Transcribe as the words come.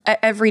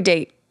Every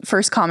date,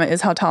 first comment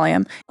is how tall I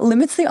am.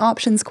 Limits the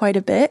options quite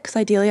a bit because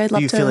ideally I'd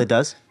love to. Do you feel it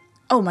does?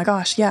 Oh my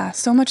gosh, yeah,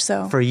 so much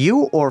so. For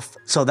you or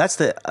so that's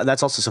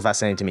also so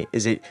fascinating to me.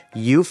 Is it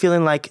you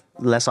feeling like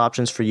less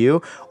options for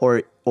you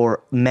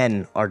or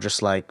men are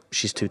just like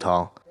she's too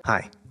tall?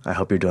 Hi, I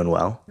hope you're doing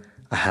well.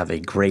 I have a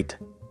great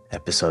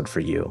episode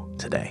for you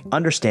today.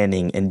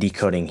 Understanding and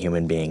decoding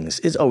human beings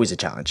is always a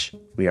challenge.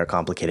 We are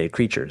complicated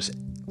creatures.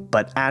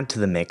 But add to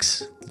the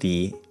mix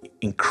the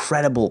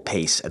incredible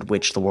pace at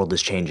which the world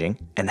is changing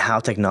and how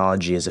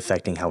technology is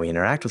affecting how we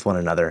interact with one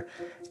another.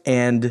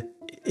 And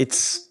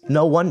it's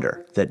no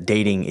wonder that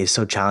dating is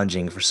so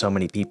challenging for so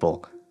many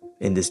people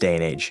in this day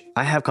and age.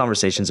 I have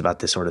conversations about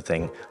this sort of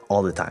thing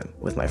all the time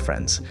with my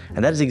friends.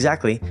 And that is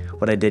exactly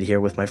what I did here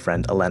with my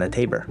friend Elena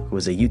Tabor, who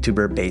is a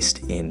YouTuber based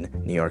in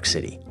New York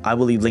City. I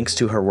will leave links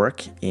to her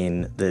work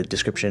in the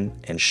description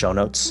and show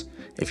notes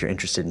if you're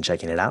interested in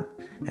checking it out.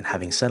 And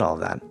having said all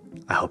of that,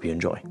 I hope you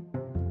enjoy.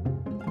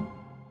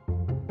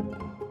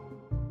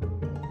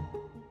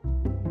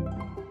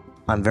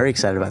 I'm very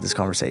excited about this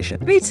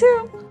conversation. Me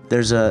too.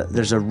 There's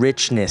a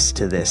richness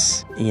to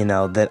this,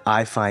 that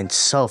I find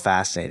so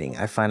fascinating.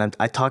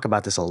 I talk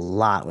about this a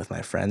lot with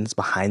my friends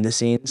behind the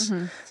scenes.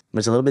 Mm-hmm.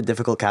 It's a little bit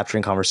difficult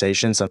capturing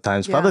conversation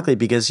sometimes publicly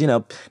because,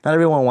 not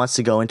everyone wants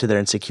to go into their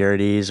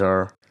insecurities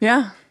or, you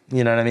know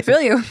what I mean? I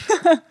feel you.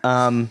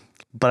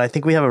 But I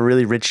think we have a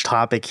really rich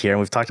topic here, and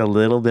we've talked a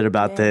little bit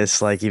about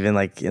this, even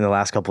in the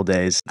last couple of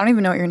days. I don't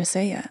even know what you're going to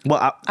say yet.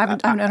 Well, I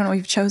don't know what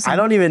you've chosen. I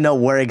don't even know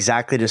where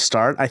exactly to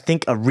start. I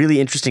think a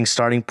really interesting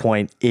starting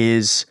point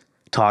is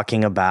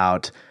talking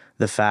about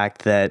the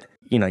fact that,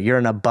 you're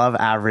an above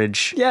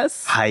average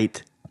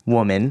height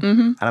woman,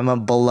 and I'm a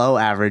below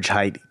average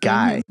height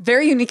guy. Mm-hmm.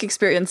 Very unique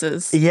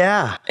experiences.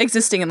 Yeah.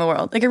 Existing in the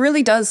world. It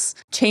really does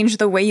change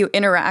the way you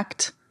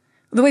interact.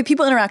 The way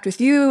people interact with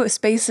you,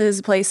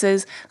 spaces,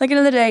 places. At the end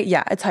of the day,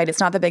 yeah, it's height.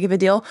 It's not that big of a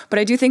deal. But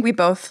I do think we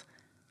both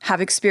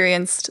have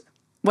experienced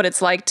what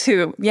it's like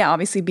to,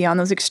 obviously be on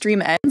those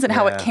extreme ends and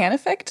how it can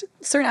affect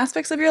certain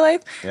aspects of your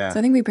life. Yeah. So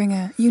I think we bring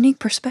a unique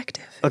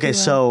perspective. Okay,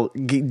 so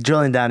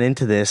drilling down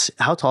into this,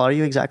 how tall are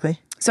you exactly?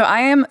 So I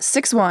am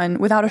 6'1"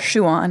 without a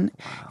shoe on.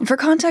 Wow. And for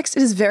context,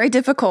 it is very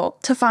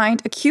difficult to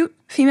find a cute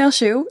female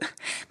shoe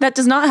that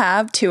does not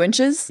have 2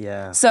 inches.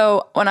 Yeah.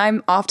 So when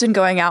I'm often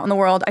going out in the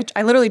world,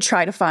 I literally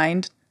try to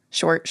find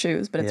short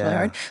shoes, but it's really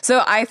hard.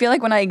 So I feel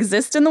like when I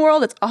exist in the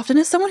world, it's often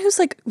as someone who's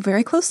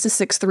very close to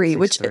 6'3",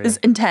 which is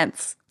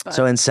intense. But.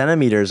 So in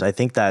centimeters, I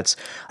think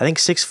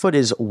 6 foot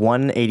is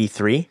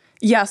 183.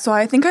 Yeah, so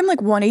I think I'm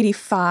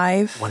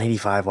 185.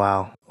 185,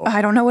 wow.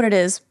 I don't know what it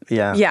is.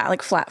 Yeah. Yeah,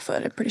 flat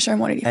foot. I'm pretty sure I'm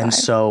 185. And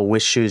so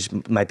with shoes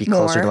might be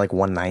closer to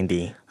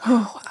 190.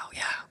 Oh, wow,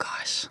 yeah,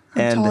 gosh.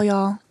 I'm tall,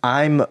 y'all.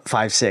 I'm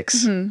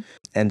 5'6". Mm-hmm.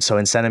 And so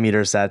in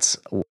centimeters, that's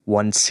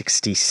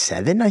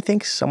 167, I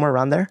think, somewhere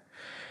around there.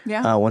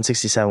 Yeah.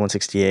 167,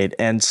 168.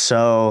 And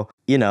so,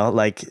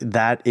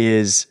 that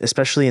is,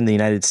 especially in the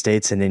United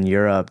States and in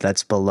Europe,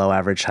 that's below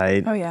average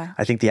height. Oh, yeah.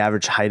 I think the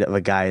average height of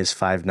a guy is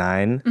 5'9".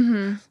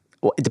 Mm-hmm.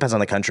 Well, it depends on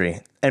the country.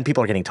 And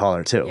people are getting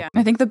taller, too. Yeah.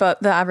 I think the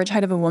average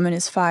height of a woman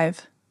is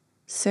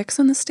 5'6"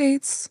 in the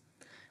States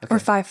or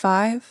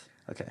 5'5".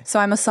 Okay. So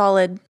I'm a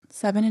solid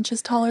 7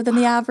 inches taller than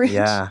the average.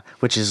 Yeah,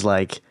 which is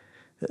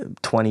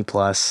 20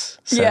 plus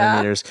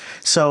centimeters. Yeah.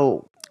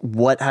 So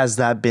what has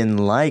that been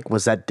like?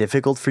 Was that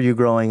difficult for you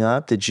growing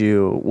up?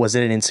 Was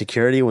it an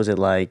insecurity? Was it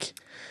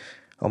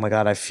oh my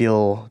God, I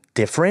feel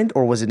different?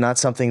 Or was it not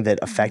something that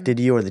affected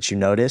you or that you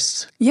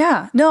noticed?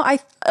 Yeah, no,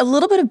 a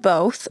little bit of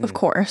both, of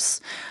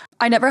course.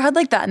 I never had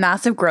that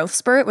massive growth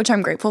spurt, which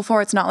I'm grateful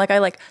for. It's not like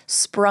I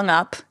sprung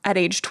up at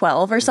age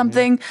 12 or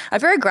something. I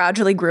very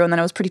gradually grew, and then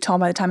I was pretty tall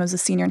by the time I was a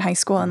senior in high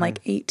school and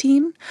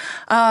 18.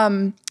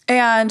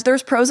 And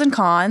there's pros and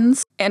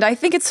cons. And I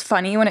think it's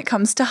funny when it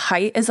comes to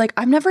height is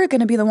I'm never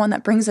going to be the one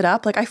that brings it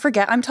up. I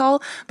forget I'm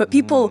tall, but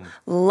people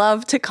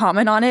love to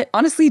comment on it,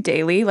 honestly,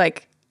 daily.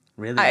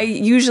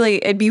 Really?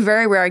 It'd be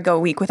very rare I'd go a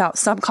week without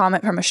some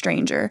comment from a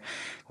stranger.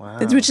 Wow.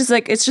 Which is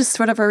it's just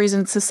for whatever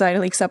reason, it's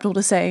societally acceptable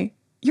to say,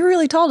 you're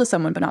really tall to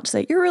someone, but not to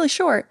say you're really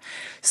short.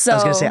 So I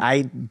was going to say,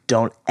 I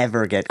don't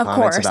ever get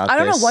comments about this. I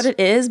don't know what it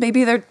is.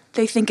 Maybe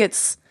they think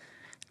it's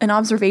an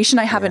observation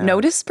I haven't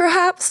noticed,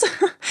 perhaps.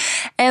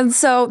 And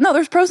so, no,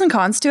 there's pros and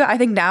cons to it. I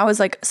think now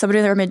as somebody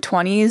in their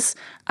mid-20s,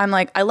 I'm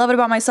I love it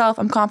about myself.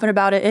 I'm confident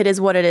about it. It is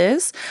what it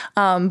is.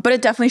 But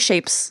it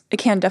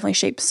can definitely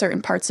shape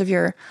certain parts of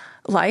your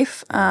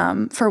life.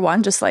 For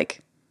one, just I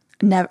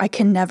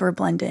can never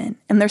blend in.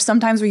 And there's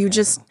sometimes where you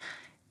just,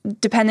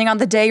 depending on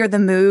the day or the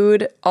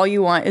mood, all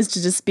you want is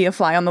to just be a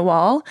fly on the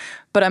wall.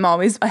 But I'm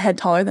always a head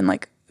taller than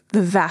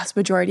the vast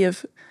majority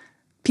of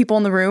people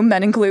in the room,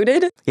 men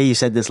included. Yeah, you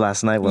said this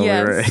last night when we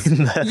were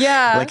in the,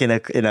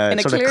 in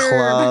a sort of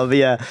club.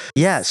 Yeah.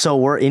 Yeah. So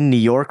we're in New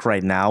York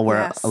right now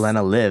where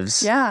Elena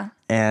lives. Yeah.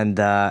 And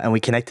we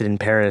connected in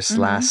Paris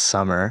last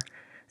summer.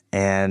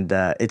 And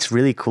it's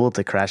really cool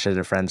to crash at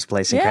a friend's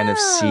place and kind of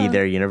see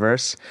their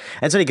universe.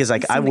 And it's funny because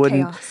like See I the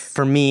wouldn't, chaos.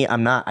 for me,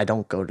 I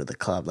don't go to the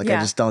club. Like I Yeah.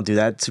 just don't do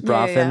that super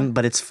Yeah, yeah, often, yeah.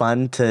 but it's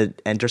fun to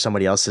enter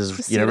somebody else's See what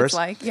it's universe.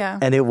 like, yeah.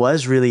 And it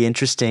was really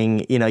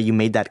interesting. You know, you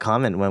made that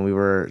comment when we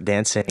were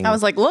dancing. I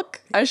was like,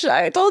 look, I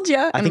told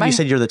you. I think you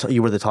said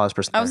you were the tallest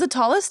person. I was the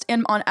tallest,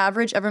 and on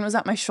average, everyone was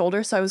at my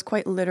shoulder, so I was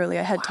quite literally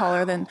a head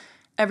taller than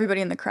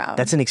everybody in the crowd.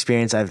 That's an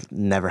experience I've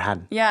never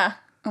had. Yeah.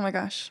 Oh my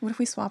gosh. What if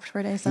we swapped for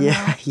a day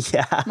somehow?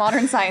 Yeah.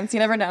 Modern science. You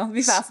never know. It'd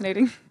be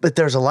fascinating. But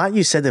there's a lot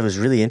you said that was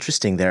really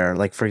interesting there.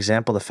 Like, for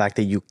example, the fact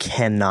that you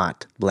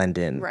cannot blend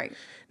in. Right.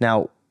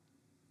 Now,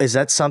 is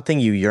that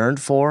something you yearned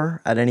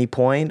for at any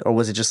point? Or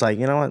was it just like,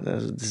 you know what,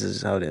 this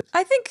is how it is?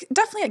 I think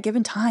definitely at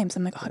given times,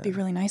 I'm like, oh, it'd be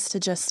really nice to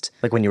just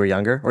Like when you were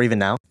younger or even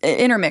now?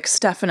 intermix,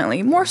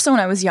 definitely. More so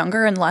when I was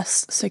younger and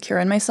less secure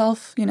in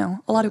myself, you know,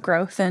 a lot of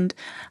growth. And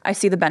I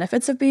see the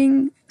benefits of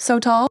being so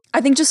tall.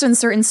 I think just in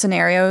certain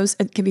scenarios,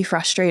 it can be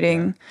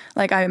frustrating.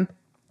 Like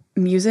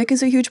music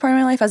is a huge part of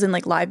my life, as in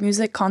like live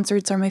music.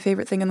 Concerts are my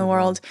favorite thing in the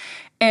world.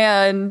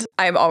 And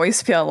I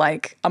always feel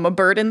like I'm a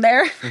burden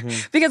there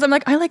because I'm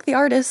like, I like the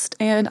artist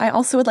and I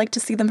also would like to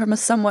see them from a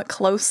somewhat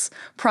close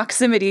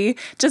proximity.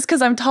 Just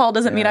because I'm tall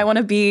doesn't mean I want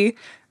to be,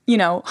 you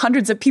know,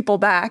 hundreds of people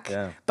back.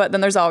 Yeah. But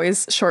then there's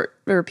always shorter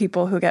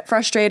people who get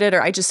frustrated,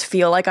 or I just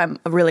feel like I'm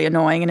really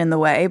annoying and in the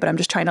way, but I'm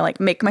just trying to like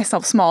make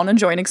myself small and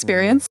enjoy an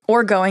experience.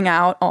 Or going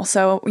out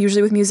also,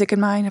 usually with music in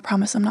mind. I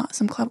promise I'm not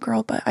some club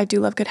girl, but I do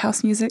love good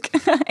house music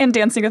and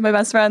dancing with my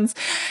best friends.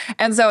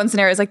 And so in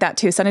scenarios like that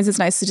too, sometimes it's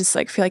nice to just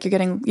like feel like you're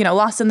getting, you know,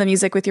 lost in the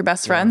music with your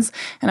best friends.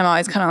 And I'm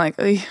always kind of like,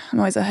 "Ugh," I'm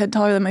always a head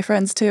taller than my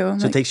friends too. I'm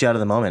So like, it takes you out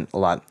of the moment a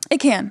lot. it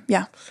can.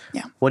 Yeah.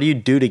 Yeah. What do you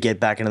do to get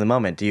back into the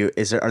moment?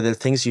 Are there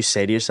things you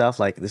say to yourself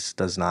like, this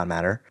does not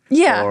matter?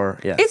 Yeah. Or,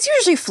 yeah. It's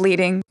usually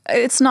fleeting.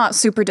 It's not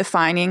super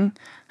defining.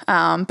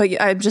 But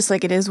I'm just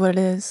like, it is what it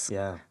is.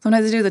 Yeah.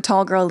 Sometimes I do the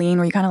tall girl lean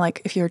where you kind of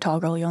like, if you're a tall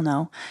girl, you'll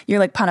know. You're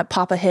like kind of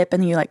pop a hip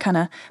and you like kind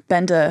of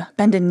bend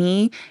a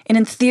knee. And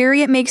in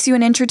theory, it makes you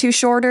an inch or two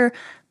shorter.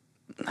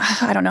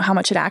 I don't know how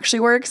much it actually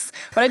works,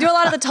 but I do a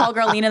lot of the tall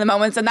girl lean in the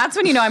moments. And that's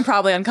when you know I'm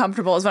probably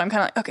uncomfortable, is when I'm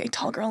kind of like, okay,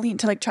 tall girl lean,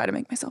 to like try to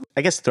make myself.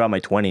 I guess throughout my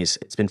 20s,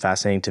 it's been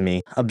fascinating to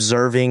me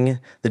observing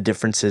the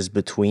differences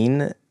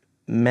between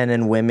men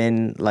and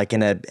women, like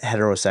in a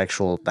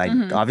heterosexual, like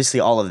obviously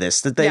all of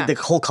this, the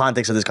whole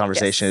context of this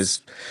conversation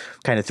is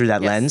kind of through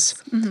that lens.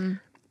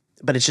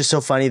 But it's just so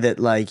funny that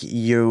like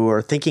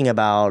you're thinking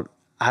about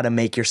how to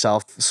make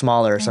yourself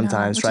smaller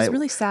sometimes, which right? is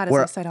really sad as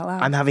I said out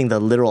loud. I'm having the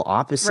literal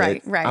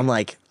opposite. Right. I'm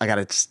like, I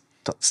gotta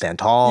stand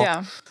tall.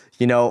 Yeah.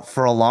 You know,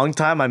 for a long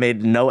time, I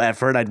made no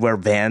effort. I'd wear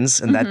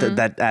Vans, and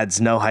that adds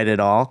no height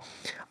at all.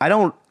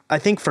 I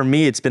think for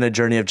me, it's been a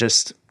journey of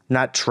just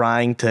not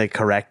trying to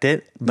correct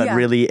it, but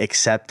really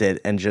accept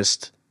it and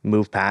just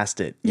move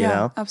past it, you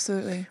know?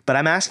 Absolutely. But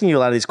I'm asking you a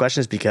lot of these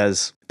questions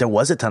because there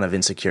was a ton of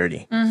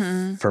insecurity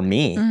for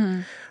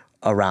me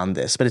around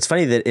this. But it's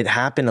funny that it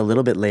happened a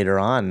little bit later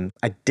on.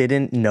 I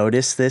didn't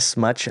notice this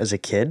much as a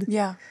kid.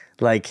 Yeah.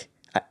 Like,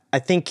 I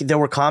think there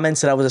were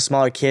comments that I was a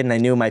smaller kid and I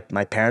knew my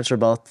parents were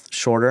both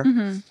shorter.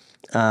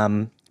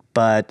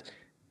 But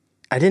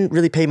I didn't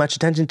really pay much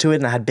attention to it,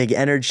 and I had big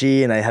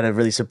energy and I had a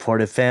really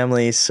supportive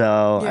family.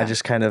 So I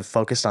just kind of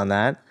focused on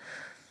that.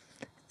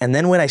 And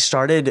then when I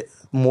started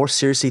more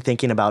seriously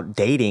thinking about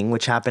dating,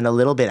 which happened a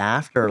little bit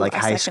after like I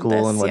high second school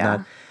this, and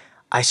whatnot,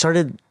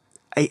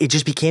 it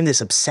just became this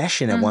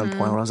obsession at one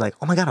point where I was like,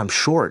 oh my God, I'm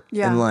short.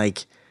 Yeah. And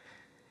like,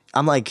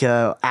 I'm like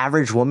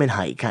average woman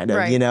height kind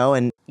of, you know?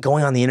 And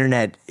going on the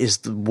internet is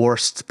the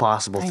worst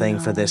possible thing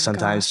for this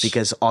sometimes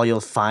because all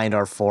you'll find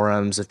are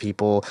forums of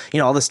people, you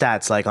know, all the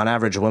stats, like on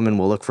average, a woman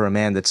will look for a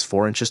man that's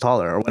 4 inches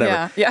taller or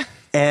whatever. Yeah.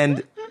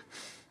 And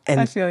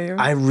I feel you.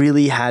 I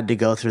really had to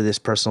go through this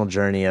personal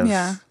journey of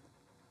Yeah.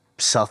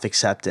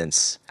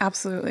 self-acceptance,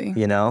 Absolutely.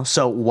 you know?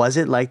 So was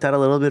it like that a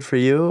little bit for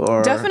you?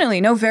 Or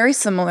Definitely. No, very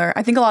similar.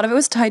 I think a lot of it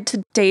was tied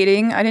to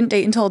dating. I didn't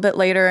date until a bit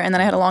later, and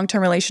then I had a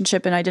long-term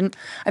relationship, and I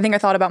think I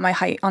thought about my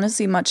height,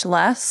 honestly, much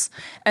less.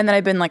 And then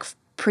I've been like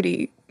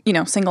pretty, you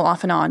know, single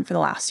off and on for the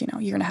last, you know,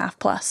 year and a half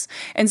plus.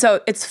 And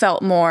so it's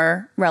felt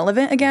more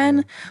relevant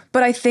again.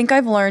 But I think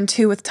I've learned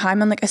too with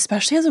time, and like,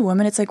 especially as a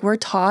woman, it's like we're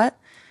taught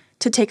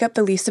to take up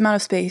the least amount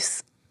of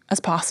space as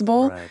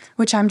possible,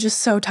 which I'm just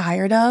so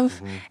tired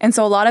of. And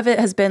so a lot of it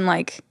has been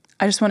like,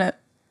 I just want to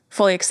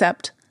fully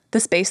accept the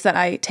space that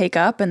I take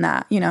up and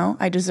that, you know,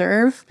 I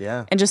deserve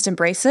and just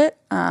embrace it.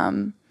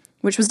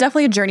 Which was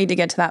definitely a journey to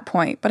get to that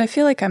point. But I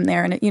feel like I'm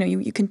there, and it, you know,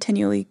 you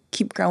continually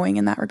keep growing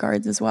in that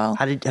regards as well.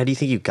 How do you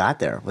think you got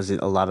there? Was it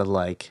a lot of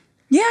like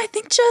Yeah, I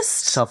think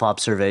just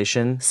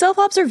self-observation?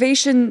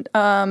 Self-observation,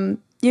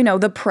 you know,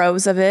 the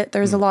pros of it.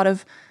 There's a lot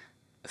of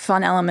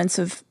fun elements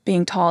of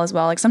being tall as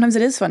well. Like sometimes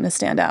it is fun to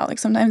stand out. Like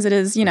sometimes it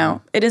is, you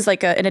know, it is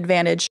like an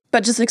advantage.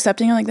 But just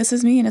accepting like this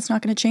is me and it's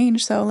not going to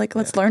change. So like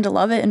let's learn to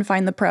love it and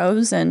find the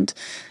pros and,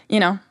 you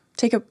know,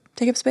 take a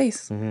take up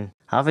space.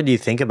 How often do you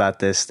think about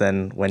this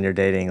then when you're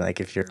dating? Like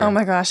if you're Oh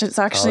my gosh, it's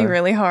actually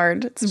really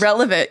hard. It's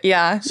relevant.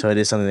 Yeah, so it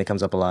is something that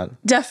comes up a lot.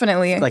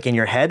 definitely. Like in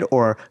your head,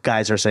 or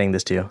guys are saying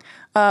this to you?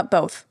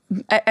 Both.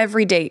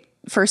 Every date,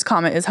 first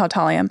comment is how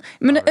tall I am.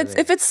 I mean,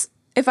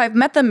 if I've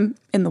met them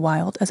in the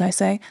wild, as I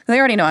say, they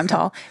already know I'm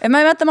tall. If I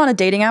met them on a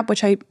dating app,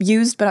 which I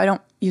used, but I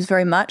don't use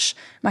very much,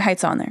 my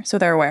height's on there, so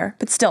they're aware.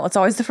 But still, it's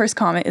always the first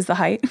comment is the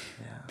height.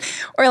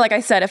 Or like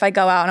I said, if I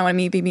go out and I want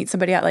to meet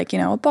somebody at like,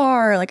 a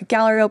bar or like a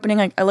gallery opening,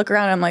 I look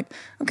around and I'm like,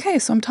 okay,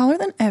 so I'm taller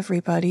than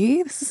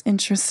everybody. This is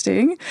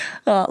interesting.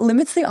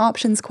 Limits the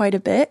options quite a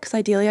bit because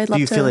ideally I'd love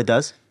to. Do you feel it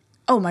does?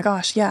 Oh my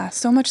gosh, yeah,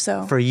 so much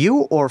so. For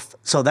you, or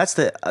so that's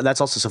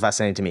also so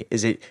fascinating to me.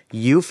 Is it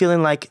you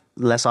feeling like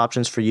less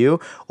options for you,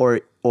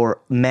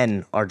 or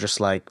men are just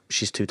like,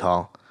 she's too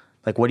tall?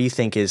 Like, what do you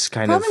think is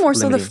Probably more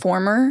limiting? so the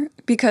former,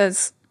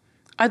 because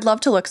I'd love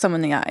to look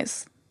someone in the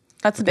eyes.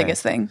 That's the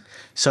biggest thing.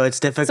 So it's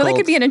difficult. So they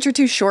could be an inch or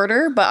two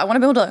shorter, but I want to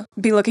be able to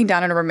be looking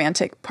down in a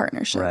romantic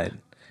partnership. Right.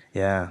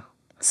 Yeah.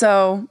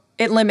 So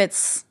it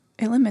limits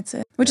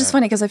it, which is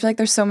funny because I feel like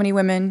there's so many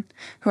women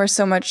who are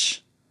so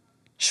much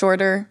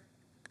shorter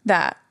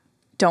that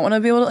don't want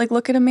to be able to like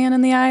look at a man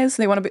in the eyes.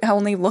 They want to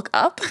only look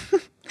up.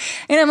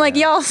 And I'm like,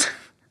 y'all.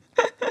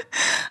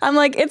 I'm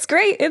like, it's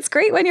great. It's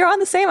great when you're on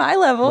the same eye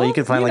level. Well, you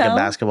could find like a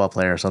basketball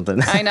player or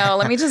something. I know.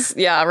 Let me just,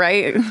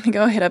 right. Let me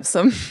go hit up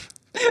some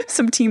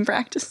team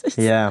practices.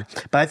 Yeah.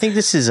 But I think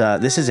this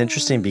is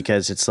interesting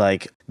because it's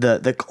like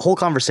the whole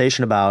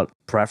conversation about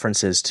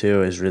preferences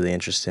too is really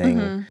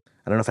interesting.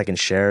 I don't know if I can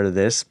share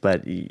this,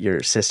 but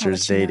your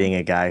sister's dating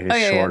a guy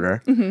who's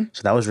shorter. Yeah.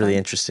 So that was really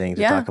interesting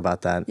to talk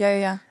about that.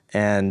 Yeah.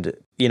 And,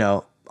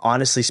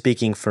 honestly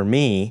speaking, for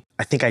me,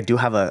 I think I do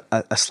have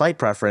a slight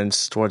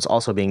preference towards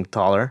also being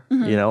taller,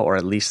 or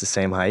at least the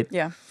same height.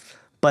 Yeah.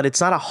 But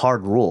it's not a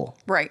hard rule.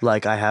 Right.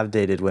 Like I have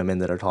dated women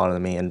that are taller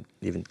than me and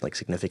even like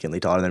significantly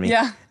taller than me.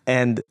 Yeah.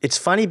 And it's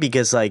funny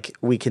because like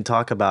we can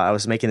talk about, I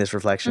was making this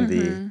reflection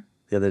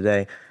the other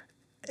day.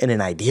 In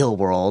an ideal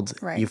world,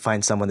 you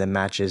find someone that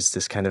matches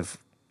this kind of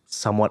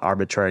somewhat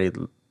arbitrary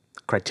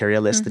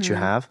criteria list that you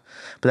have,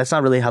 but that's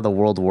not really how the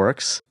world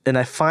works. And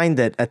I find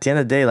that at the end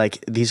of the day,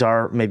 like these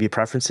are maybe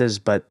preferences,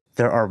 but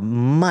there are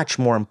much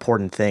more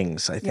important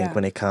things, I think,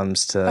 when it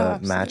comes to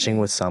matching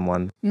with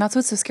someone. And that's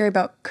what's so scary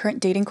about current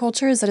dating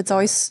culture is that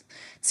it's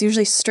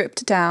usually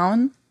stripped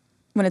down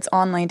when it's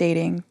online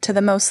dating to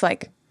the most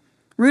like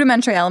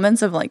rudimentary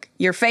elements of like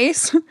your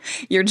face,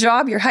 your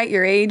job, your height,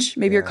 your age,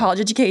 maybe your college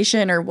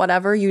education or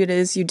whatever it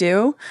is you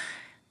do.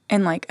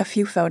 And like a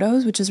few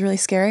photos, which is really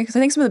scary because I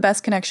think some of the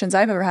best connections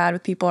I've ever had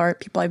with people are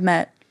people I've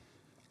met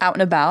out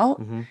and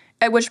about.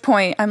 At which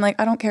point I'm like,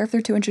 I don't care if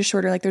they're 2 inches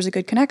shorter, like there's a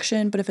good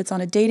connection. But if it's on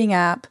a dating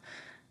app,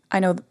 I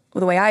know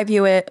the way I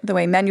view it, the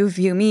way men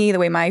view me, the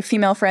way my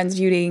female friends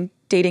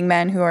dating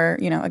men who are,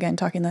 again,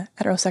 talking the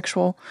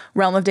heterosexual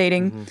realm of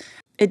dating,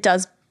 it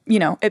does,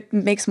 it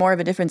makes more of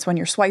a difference when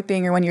you're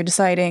swiping or when you're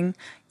deciding,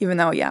 even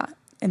though,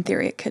 in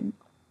theory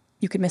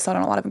you could miss out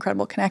on a lot of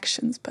incredible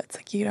connections, but it's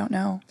like, you don't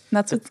know. And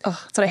that's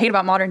what I hate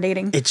about modern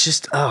dating. It's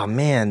just, oh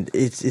man,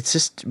 it's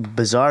just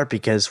bizarre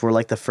because we're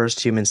like the first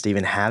humans to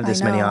even have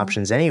this many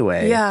options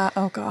anyway. Yeah,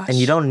 oh gosh. And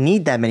you don't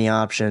need that many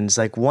options.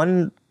 Like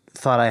one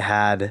thought I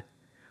had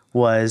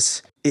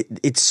was,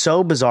 it's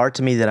so bizarre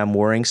to me that I'm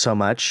worrying so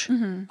much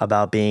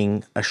about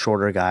being a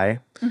shorter guy.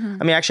 I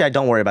mean, actually, I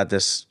don't worry about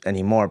this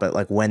anymore, but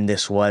like when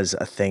this was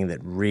a thing that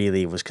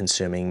really was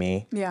consuming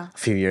me a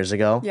few years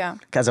ago,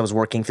 because I was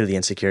working through the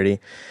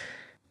insecurity,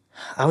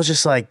 I was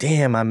just like,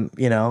 damn,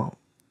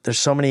 there's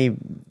so many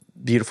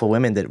beautiful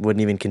women that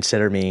wouldn't even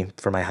consider me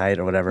for my height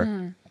or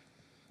whatever.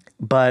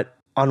 But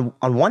on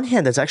one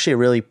hand, that's actually a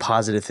really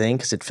positive thing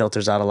because it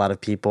filters out a lot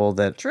of people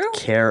that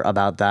care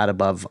about that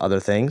above other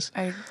things.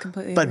 I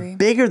completely agree. But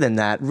bigger than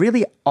that,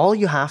 really all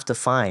you have to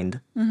find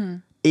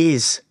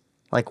is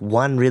like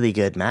one really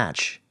good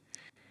match,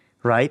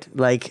 right?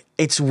 Like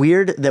it's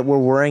weird that we're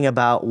worrying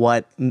about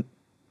what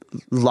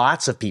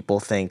lots of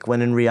people think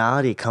when in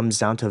reality it comes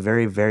down to a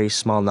very, very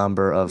small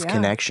number of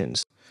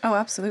connections. Oh,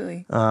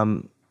 absolutely.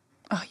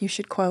 You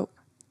should quote.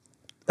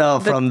 Oh,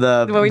 from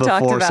the what we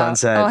talked Before about.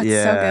 Sunset. Oh,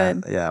 it's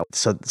so good. Yeah.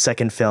 So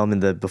second film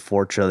in the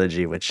Before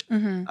trilogy, which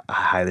I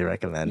highly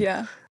recommend.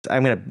 Yeah.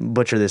 I'm going to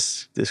butcher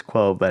this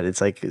quote, but it's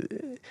like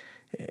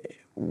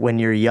when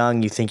you're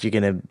young, you think you're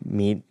going to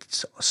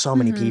meet so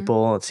many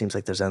people. It seems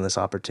like there's endless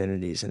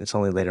opportunities. And it's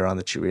only later on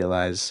that you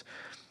realize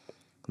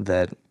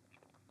that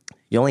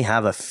you only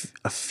have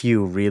a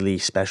few really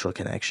special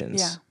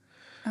connections.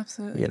 Yeah,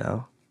 absolutely.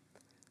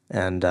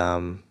 And I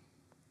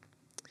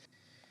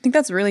think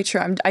that's really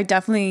true. I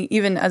definitely,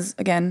 even as,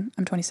 again,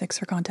 I'm 26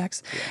 for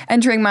context,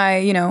 entering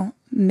my,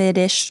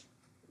 mid-ish,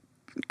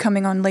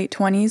 coming on late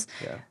 20s,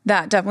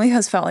 that definitely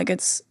has felt like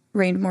it's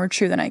reigned more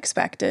true than I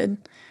expected.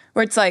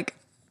 Where it's like,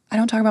 I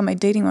don't talk about my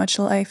dating much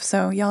life,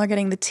 so y'all are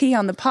getting the tea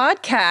on the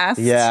podcast.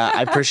 Yeah,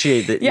 I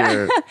appreciate that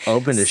you're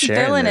open to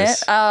sharing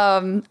this.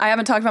 I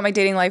haven't talked about my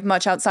dating life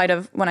much outside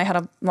of when I had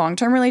a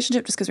long-term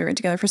relationship, just because we were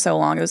together for so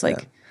long. It was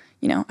like,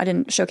 I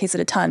didn't showcase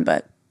it a ton,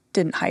 but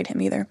didn't hide him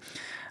either.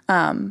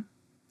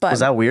 But Was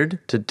that weird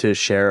to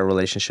share a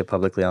relationship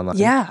publicly online?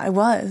 yeah, I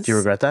was. Do you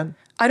regret that?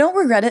 I don't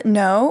regret it.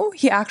 No,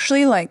 he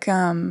actually like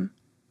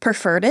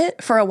preferred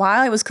it for a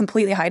while. I was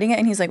completely hiding it,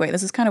 and he's like, "Wait,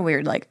 this is kind of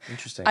weird. Like,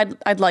 Interesting.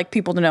 I'd like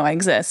people to know I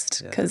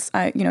exist because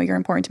you're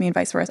important to me, and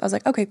vice versa." I was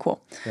like, "Okay,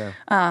 cool."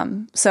 Yeah.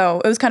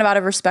 So it was kind of out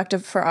of respect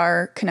for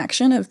our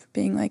connection of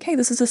being like, "Hey,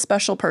 this is a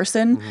special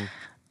person,"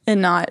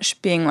 and not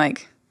being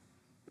like,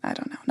 I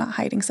don't know, not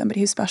hiding somebody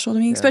who's special to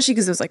me, especially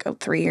because it was like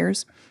 3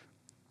 years.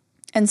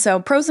 And so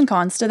pros and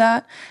cons to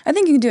that. I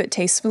think you can do it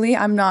tastefully.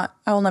 I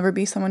will never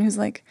be someone who's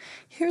like,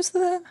 here's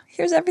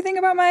everything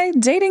about my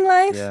dating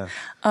life. Yeah.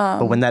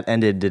 But when that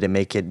ended, did it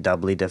make it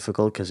doubly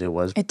difficult because it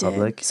was It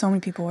public? did. So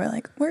many people were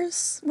like,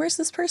 where's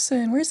this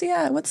person? Where's he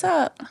at? What's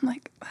up? I'm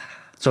like,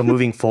 So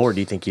moving forward, do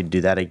you think you'd do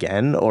that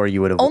again, or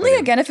you would have only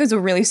again if it was a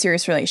really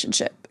serious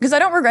relationship. Because I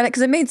don't regret it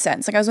because it made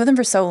sense. Like I was with him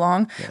for so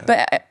long,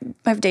 but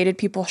I've dated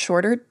people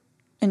shorter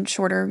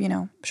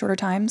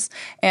times,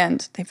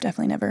 and they've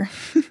definitely never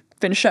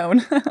been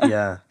shown.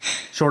 Yeah.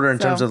 Shorter in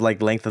terms of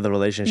like length of the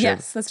relationship.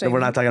 Yes, that's what We're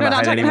I not mean. talking We're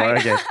about not height talking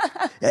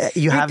anymore. Okay.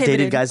 You have dated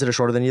pivoted. guys that are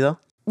shorter than you though?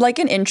 Like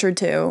an inch or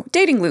two,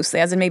 dating loosely,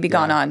 as in maybe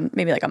gone on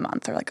maybe like a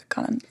month or like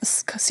gone on a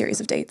series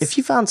of dates. If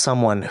you found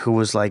someone who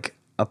was like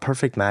a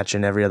perfect match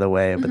in every other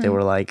way, but they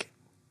were like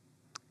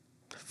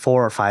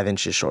 4 or 5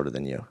 inches shorter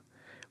than you,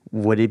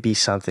 would it be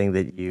something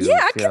that you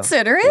I'd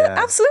consider it. Yeah.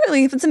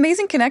 Absolutely. If it's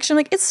amazing connection,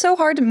 like it's so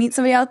hard to meet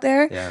somebody out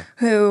there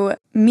who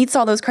meets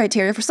all those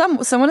criteria. For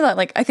someone that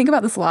like, I think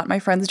about this a lot. My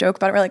friends joke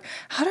about it. We're like,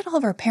 how did all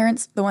of our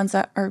parents, the ones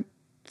that are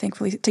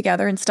thankfully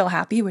together and still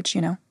happy, which,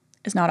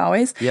 is not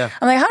always. Yeah.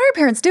 I'm like, how do our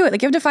parents do it?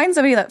 Like you have to find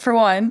somebody that for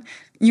one,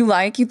 you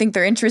think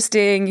they're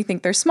interesting, you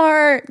think they're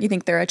smart, you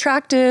think they're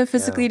attractive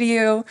physically to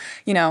you,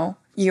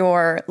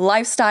 your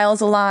lifestyles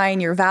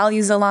align, your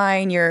values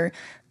align, your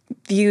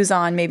views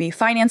on maybe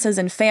finances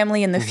and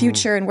family in the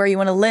future and where you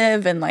want to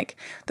live and like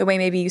the way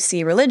maybe you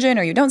see religion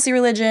or you don't see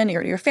religion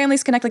or your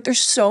families connect. Like there's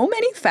so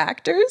many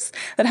factors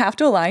that have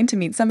to align to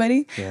meet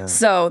somebody. Yeah.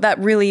 So that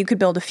really you could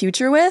build a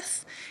future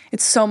with.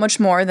 It's so much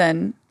more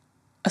than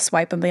a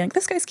swipe and being like,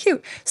 this guy's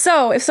cute.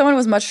 So if someone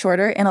was much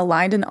shorter and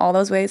aligned in all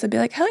those ways, I'd be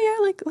like, hell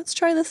yeah, like let's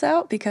try this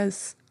out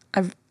because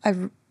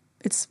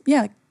it's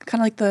kind of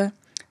like the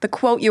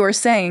quote you were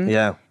saying.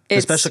 Yeah. The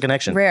It's special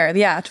connection. rare.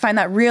 Yeah. To find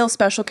that real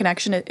special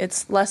connection,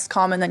 it's less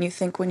common than you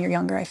think when you're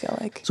younger, I feel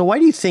like. So why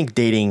do you think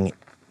dating,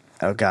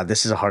 oh God,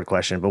 this is a hard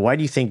question, but why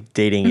do you think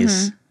dating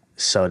is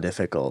so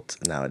difficult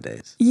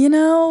nowadays?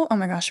 Oh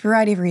my gosh,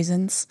 variety of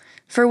reasons.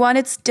 For one,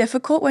 it's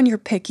difficult when you're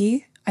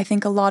picky. I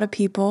think a lot of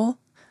people,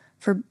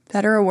 for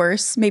better or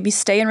worse, maybe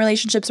stay in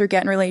relationships or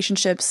get in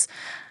relationships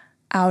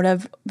out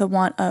of the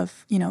want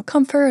of,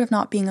 comfort, of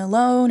not being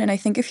alone. And I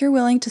think if you're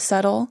willing to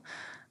settle,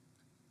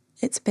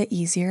 it's a bit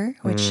easier,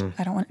 which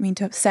I don't mean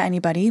to upset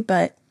anybody,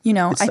 but,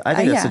 I think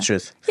that's the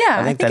truth.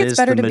 Yeah, I think that it's it's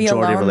better the to be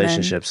majority alone of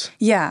relationships.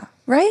 Yeah,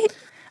 right?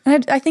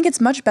 And I think it's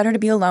much better to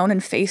be alone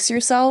and face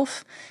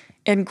yourself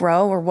and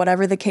grow or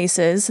whatever the case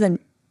is than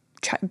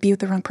be with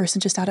the wrong person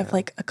just out of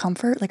like a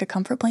comfort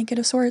blanket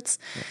of sorts.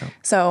 Yeah.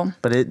 So,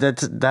 but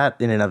that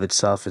in and of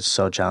itself is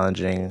so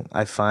challenging.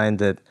 I find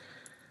that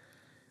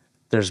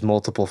there's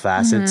multiple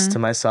facets to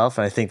myself,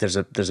 and I think there's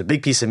a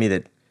big piece of me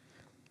that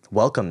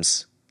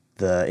welcomes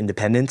the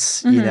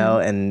independence,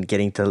 and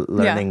getting to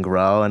learn and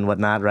grow and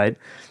whatnot, right?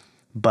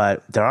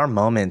 But there are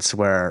moments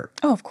where,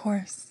 oh, of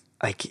course,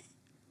 like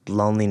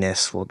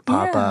loneliness will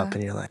pop up,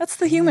 and you're like, that's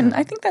the human.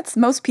 I think that's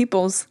most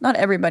people's, not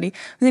everybody.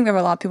 I think we have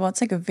a lot of people.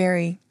 It's like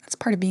that's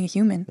part of being a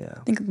human. Yeah.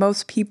 I think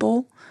most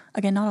people,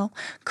 again, not all,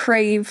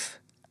 crave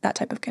that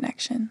type of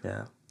connection.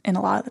 Yeah. And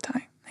a lot of the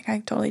time, like I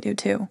totally do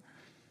too.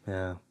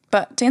 Yeah.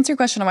 But to answer your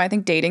question on why I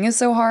think dating is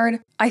so hard,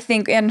 I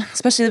think, and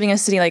especially living in a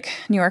city like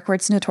New York where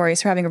it's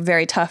notorious for having a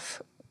very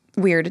tough,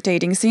 weird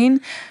dating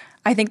scene,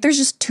 I think there's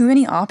just too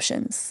many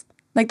options.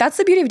 Like that's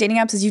the beauty of dating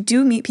apps is you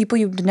do meet people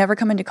you've never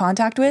come into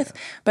contact with,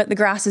 but the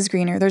grass is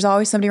greener. There's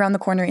always somebody around the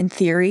corner in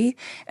theory.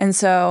 And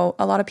so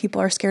a lot of people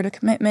are scared of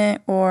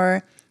commitment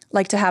or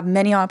like to have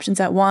many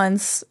options at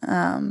once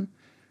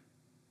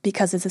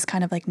because it's this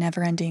kind of like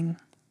never ending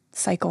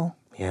cycle.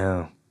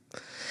 Yeah.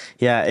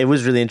 Yeah. It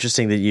was really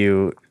interesting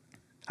that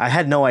I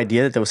had no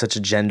idea that there was such a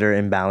gender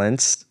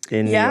imbalance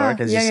in New York,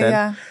 as you said.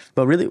 Yeah.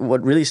 But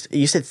really,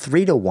 you said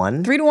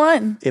 3-1?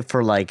 3-1. If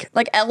for like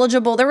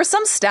eligible, there was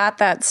some stat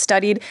that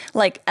studied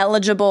like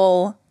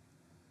eligible,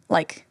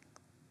 like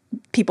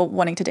people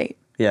wanting to date.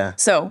 Yeah.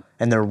 So.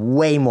 And there are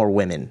way more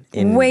women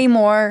in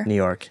New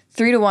York.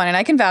 3-1. And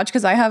I can vouch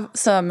because I have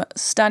some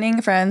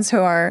stunning friends who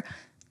are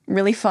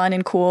really fun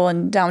and cool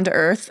and down to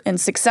earth and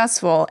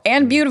successful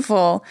and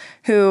beautiful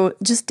who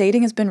just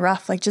dating has been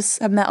rough. Like just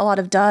have met a lot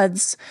of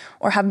duds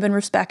or haven't been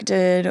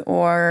respected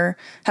or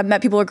have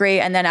met people who are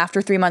great. And then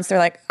after 3 months, they're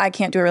like, I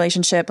can't do a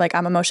relationship. Like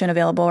I'm emotionally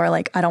available or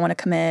like, I don't want to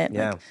commit.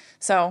 Yeah.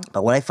 Like,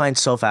 but what I find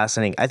so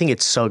fascinating, I think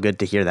it's so good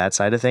to hear that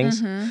side of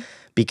things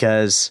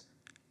because,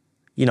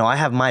 I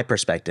have my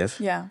perspective.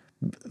 Yeah.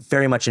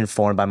 Very much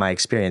informed by my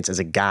experience as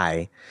a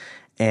guy.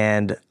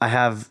 And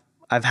I've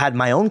had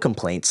my own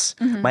complaints,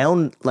 my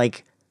own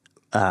like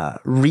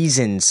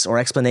reasons or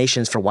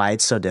explanations for why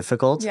it's so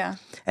difficult. Yeah.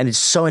 And it's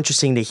so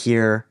interesting to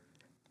hear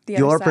The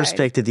your other side.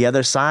 perspective, the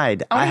other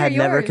side. I wanna I had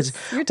hear never yours.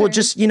 Your well, turn.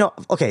 just,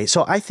 okay,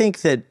 so I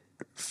think that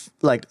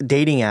like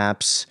dating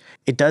apps,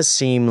 it does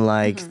seem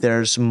like Mm-hmm.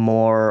 there's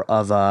more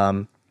of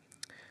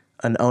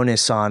an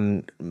onus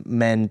on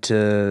men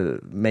to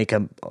make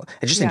and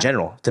just in Yeah.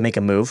 general, to make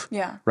a move.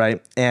 Yeah.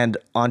 Right. And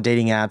on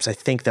dating apps, I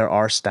think there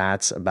are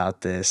stats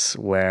about this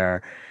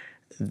where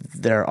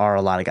there are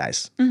a lot of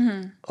guys,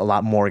 a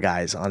lot more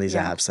guys on these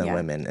Yeah, apps than yeah,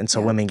 women. And so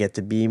yeah. women get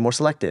to be more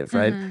selective,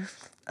 right?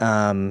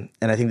 And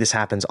I think this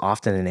happens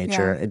often in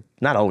nature. Yeah.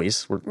 Not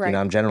always, Right.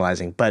 I'm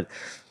generalizing, but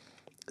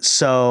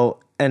so,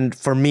 and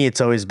for me,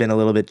 it's always been a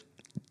little bit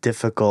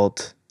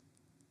difficult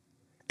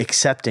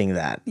accepting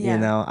that, Yeah.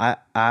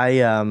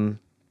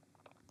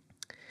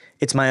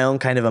 it's my own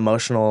kind of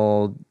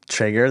emotional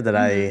trigger that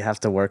I have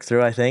to work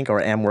through, I think,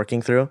 or am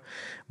working through.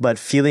 But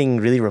feeling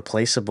really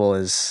replaceable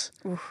is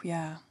Oof,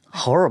 yeah.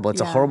 horrible.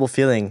 It's a Yeah. horrible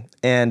feeling.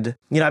 And,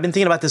 I've been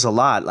thinking about this a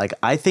lot. Like,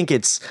 I think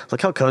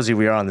look how cozy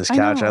we are on this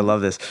couch. I know.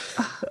 love this.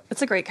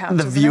 It's a great couch. The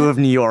isn't view it? of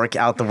New York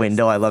out the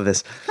window. I love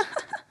this.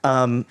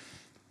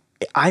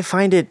 I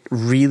find it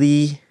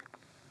really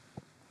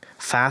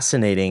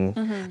fascinating.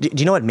 Do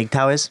you know what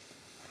MGTOW is?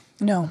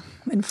 No,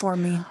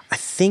 inform me. I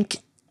think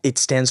it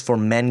stands for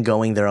Men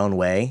Going Their Own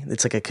Way.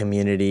 It's like a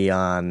community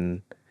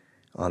on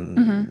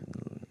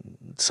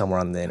somewhere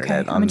on the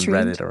internet, I'm on intrigued.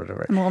 Reddit or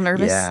whatever. I'm a little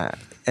nervous. Yeah.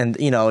 And,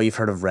 you've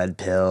heard of Red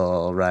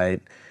Pill,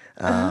 right?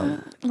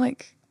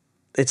 Like,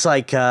 It's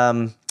like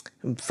from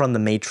The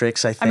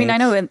Matrix, I think. I mean, I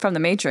know it from the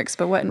Matrix,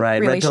 but what in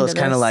Right. Red relation Pill to is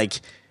kind of this? like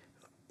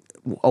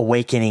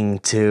awakening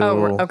to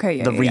okay,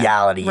 yeah, the yeah, yeah.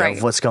 reality Right.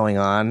 of what's going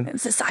on.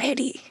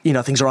 Society.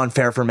 Things are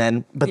unfair for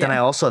men. But then Yeah. I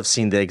also have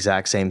seen the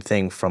exact same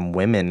thing from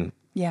women.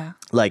 Yeah.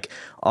 Like,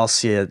 I'll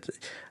see it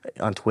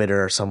on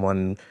Twitter or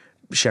someone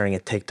sharing a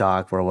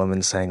TikTok where a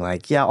woman's saying,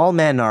 like, yeah, all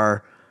men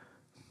are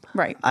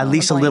Right. at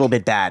least a little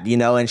bit bad,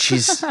 and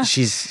she's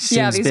seems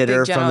yeah, these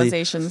bitter big from the.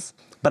 generalizations.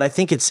 But I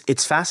think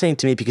it's fascinating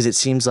to me because it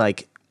seems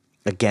like,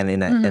 again,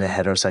 in a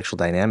heterosexual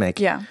dynamic,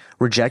 Yeah.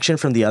 rejection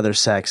from the other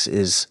sex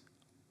is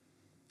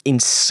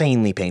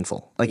insanely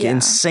painful, like Yeah.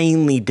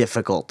 insanely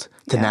difficult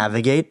to Yeah.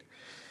 navigate.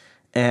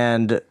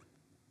 And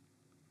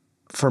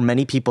for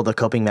many people, the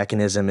coping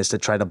mechanism is to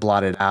try to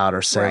blot it out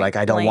or say, Right. like,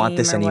 I don't want Blame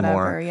this or anymore,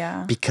 whatever,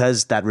 yeah.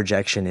 because that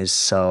rejection is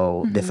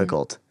so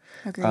difficult.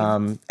 Agreed.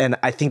 And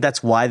I think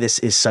that's why this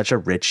is such a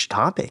rich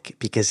topic,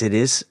 because it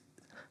is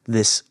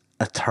this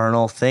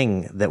eternal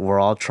thing that we're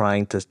all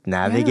trying to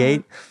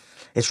navigate.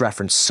 It's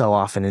referenced so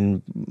often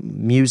in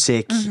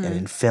music and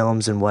in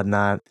films and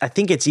whatnot. I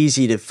think it's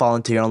easy to fall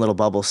into your own little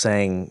bubble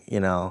saying,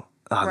 oh,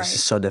 Right. this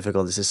is so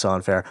difficult. This is so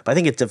unfair. But I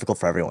think it's difficult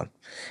for everyone.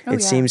 Oh, It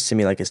yeah. seems to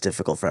me like it's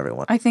difficult for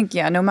everyone. I think,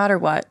 yeah, no matter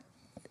what,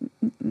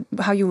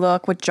 how you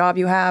look, what job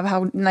you have,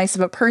 how nice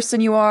of a person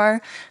you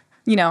are,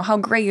 how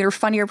great or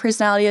funny your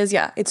personality is.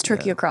 Yeah, it's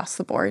tricky across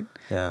the board.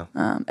 Yeah.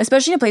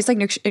 Especially in a place like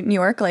New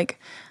York, like,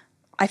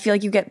 I feel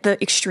like you get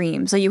the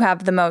extremes. So you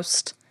have the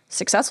most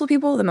successful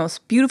people, the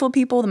most beautiful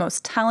people, the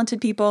most talented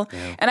people.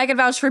 And I can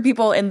vouch for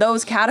people in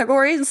those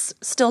categories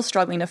still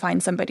struggling to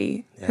find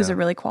somebody who's a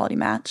really quality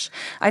match.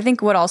 I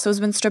think what also has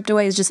been stripped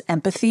away is just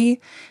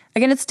empathy.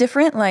 Again, it's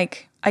different.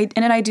 Like,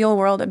 in an ideal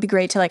world, it'd be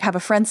great to like have a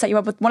friend set you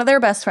up with one of their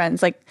best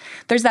friends. Like,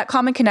 there's that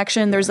common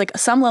connection. There's like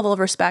some level of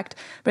respect.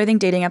 But I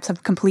think dating apps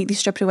have completely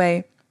stripped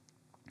away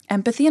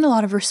empathy and a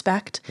lot of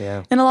respect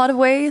in a lot of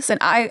ways. And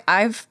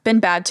I've been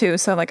bad too.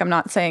 So like, I'm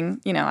not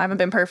saying, I haven't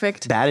been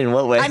perfect. Bad in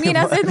what way? I mean,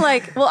 as in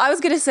like, well, I was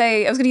going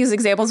to use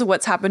examples of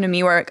what's happened to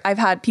me where I've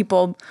had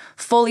people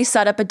fully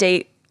set up a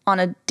date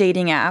on a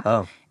dating app.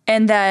 Oh.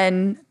 And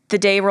then the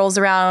day rolls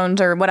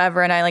around or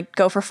whatever. And I like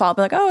go for follow-up,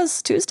 like, oh,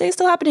 is Tuesday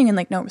still happening? And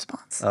like, no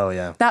response. Oh,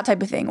 yeah. That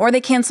type of thing. Or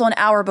they cancel an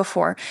hour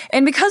before.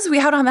 And because we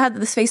haven't had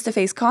this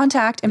face-to-face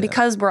contact and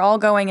because we're all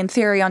going in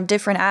theory on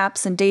different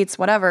apps and dates,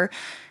 whatever,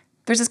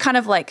 there's this kind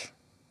of like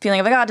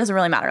feeling of like, oh, it doesn't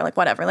really matter. Like,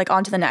 whatever, like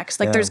on to the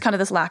next. Like there's kind of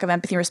this lack of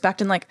empathy and respect.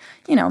 And like,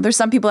 there's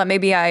some people that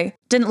maybe I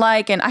didn't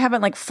like and I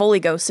haven't like fully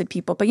ghosted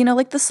people, but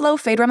like the slow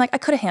fade where I'm like, I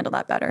could have handled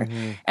that better.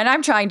 And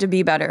I'm trying to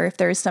be better if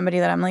there's somebody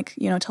that I'm like,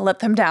 to let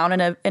them down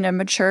in a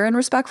mature and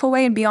respectful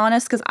way and be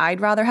honest, because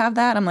I'd rather have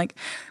that. I'm like,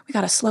 we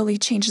got to slowly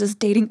change this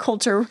dating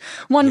culture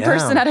one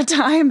person at a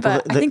time.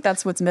 But I think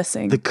that's what's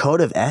missing. The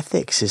code of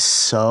ethics is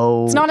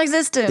so... It's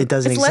non-existent. It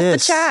doesn't it's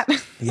exist. left the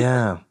chat.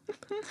 Yeah.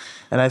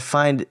 And I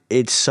find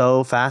it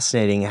so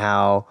fascinating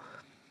how...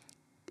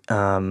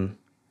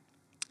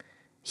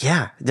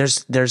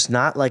 there's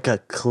not like a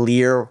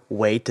clear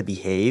way to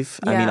behave.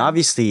 I mean, Yeah.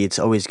 obviously it's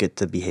always good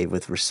to behave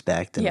with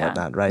respect and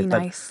whatnot, right? Be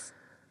nice.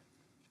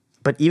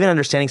 But even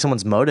understanding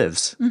someone's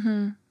motives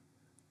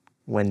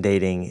when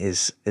dating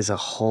is a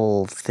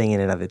whole thing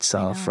in and of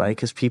itself, right?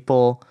 Because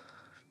people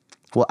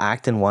will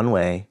act in one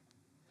way,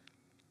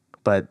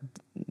 but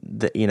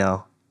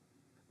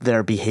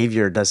their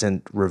behavior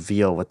doesn't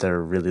reveal what they're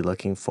really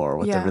looking for,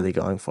 what they're really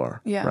going for,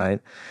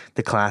 right?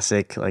 The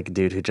classic like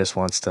dude who just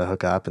wants to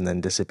hook up and then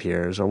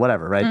disappears or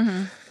whatever,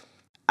 right?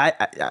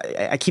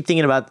 I keep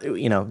thinking about,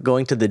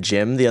 going to the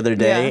gym the other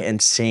day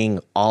and seeing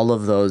all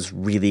of those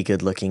really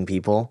good looking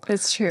people.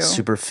 It's true.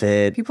 Super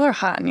fit. People are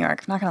hot in New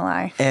York, I'm not going to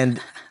lie.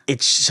 And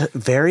it's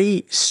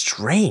very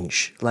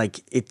strange.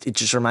 Like it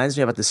just reminds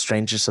me about the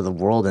strangeness of the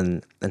world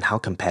and how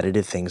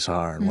competitive things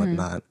are and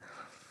whatnot.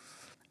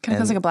 Kind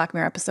of feels like a Black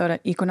Mirror episode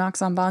at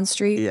Equinox on Bond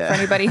Street. Yeah. For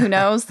anybody who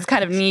knows, it's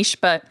kind of niche,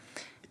 but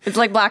it's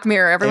like Black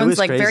Mirror. Everyone's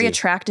like very crazy.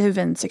 attractive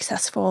and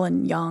successful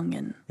and young,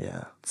 and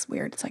Yeah. it's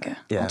weird. It's like a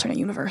alternate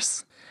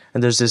universe.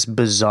 And there's this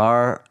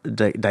bizarre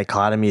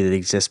dichotomy that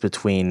exists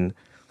between,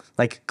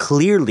 like,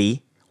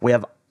 clearly we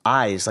have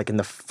eyes like in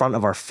the front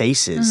of our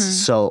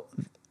faces. So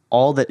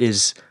all that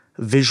is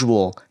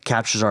visual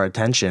captures our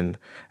attention,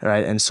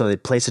 right? And so they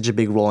play such a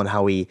big role in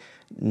how we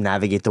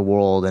navigate the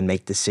world and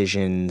make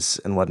decisions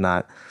and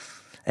whatnot.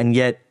 And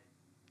yet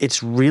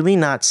it's really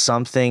not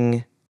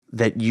something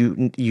that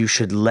you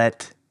should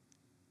let,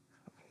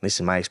 at least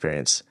in my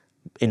experience,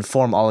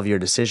 inform all of your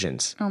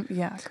decisions.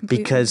 Yeah, completely.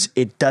 Because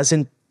it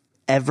doesn't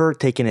ever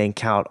take into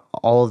account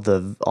all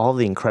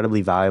the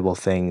incredibly valuable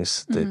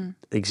things that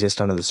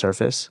exist under the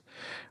surface,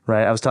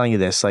 right? I was telling you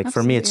this, like,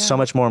 for me, it's so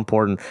much more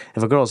important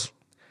if a girl's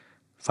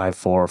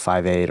 5'4",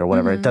 5'8", or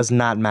whatever. It does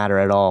not matter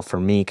at all for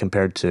me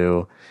compared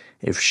to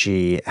if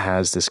she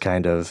has this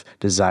kind of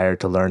desire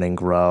to learn and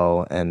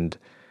grow and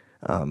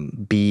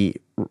be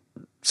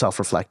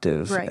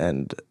self-reflective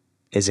and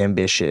is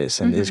ambitious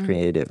and is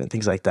creative and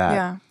things like that.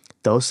 Yeah.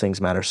 Those things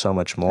matter so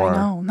much more. I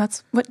know.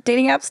 That's what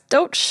dating apps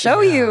don't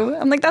show you.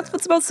 I'm like, that's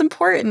what's most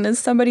important is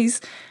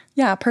somebody's,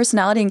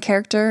 personality and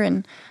character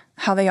and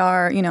how they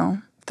are,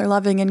 if they're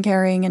loving and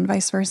caring and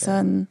vice versa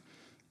and,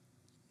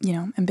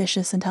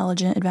 ambitious,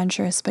 intelligent,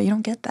 adventurous, but you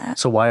don't get that.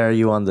 So why are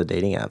you on the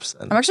dating apps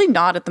then? I'm actually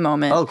not at the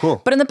moment. Oh,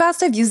 cool. But in the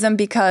past, I've used them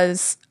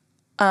because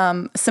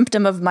a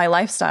symptom of my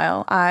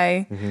lifestyle.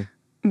 I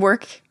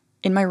work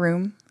in my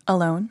room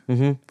alone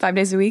 5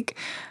 days a week.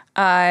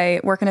 I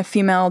work in a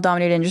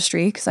female-dominated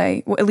industry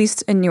at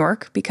least in New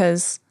York,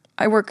 because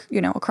I work,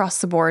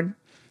 across the board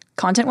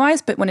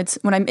content-wise. But when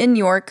I'm in New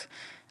York,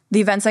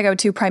 the events I go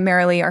to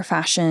primarily are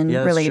fashion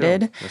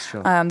related. That's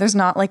true. There's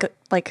not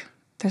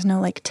there's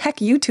no tech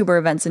YouTuber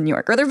events in New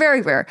York, or they're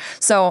very rare.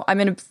 So I'm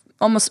in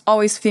almost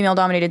always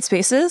female-dominated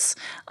spaces,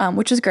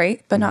 which is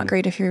great, but not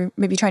great if you're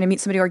maybe trying to meet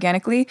somebody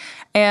organically.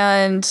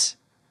 And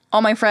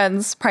all my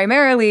friends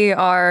primarily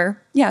are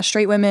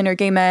straight women or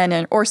gay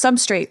men or some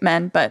straight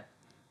men, but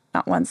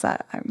not ones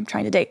that I'm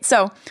trying to date.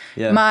 So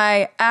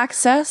my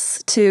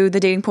access to the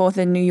dating pool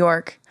within New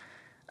York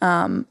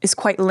is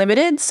quite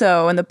limited.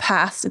 So in the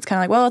past, it's kind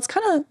of like, well, it's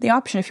kind of the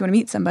option if you want to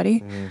meet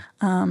somebody.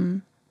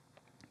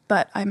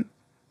 But I'm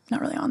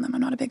not really on them.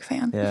 I'm not a big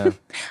fan. Yeah.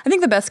 I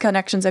think the best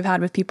connections I've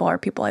had with people are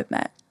people I've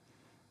met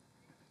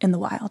in the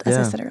wild, as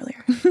I said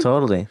earlier.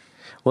 Totally.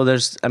 Well,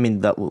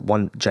 that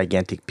one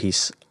gigantic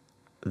piece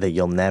that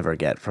you'll never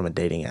get from a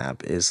dating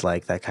app is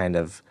like that kind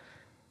of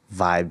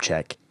vibe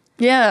check.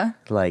 Yeah.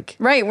 Like,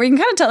 right, where you can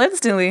kind of tell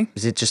instantly.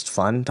 is it just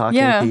fun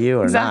talking to you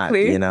or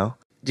exactly. not?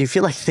 Do you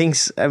feel like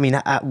things? I mean,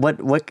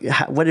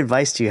 what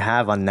advice do you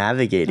have on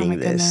navigating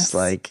this? Goodness.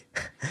 Like,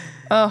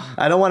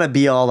 I don't want to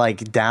be all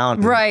like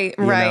down. Right.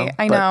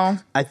 I know.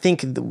 I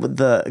think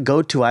the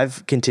go-to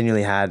I've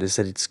continually had is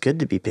that it's good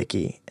to be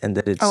picky and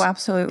that it's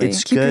absolutely.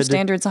 It's Keep good. your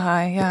standards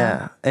high.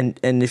 Yeah, and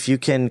if you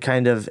can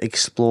kind of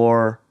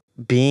explore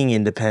being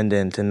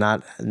independent and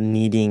not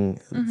needing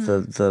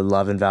the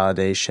love and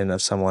validation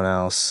of someone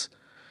else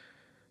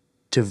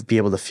to be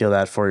able to feel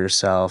that for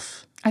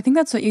yourself. I think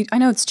that's I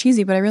know it's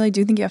cheesy, but I really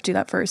do think you have to do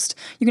that first.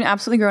 You can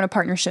absolutely grow in a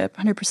partnership,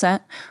 100%.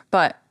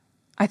 But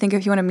I think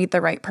if you want to meet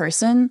the right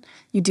person,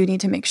 you do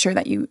need to make sure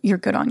that you're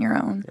good on your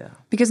own. Yeah.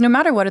 Because no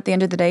matter what, at the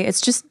end of the day,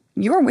 it's just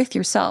you're with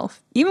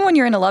yourself. Even when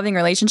you're in a loving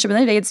relationship, at the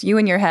end of the day, it's you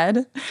in your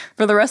head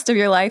for the rest of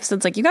your life. So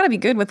it's like, you got to be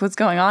good with what's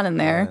going on in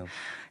there. Yeah.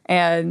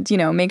 And,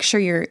 make sure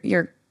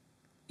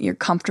you're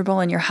comfortable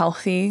and you're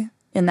healthy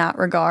in that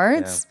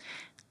regards. Yeah.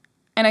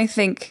 And I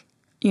think,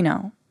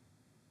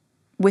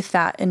 with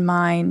that in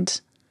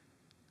mind,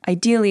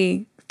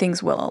 ideally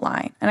things will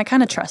align. And I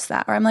kind of trust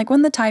that. Or I'm like,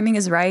 when the timing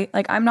is right,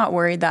 like I'm not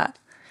worried about,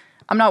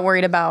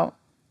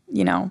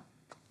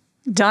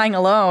 dying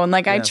alone.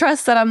 Like I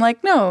trust that I'm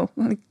like, no,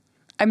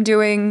 I'm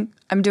doing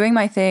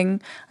my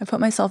thing. I put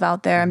myself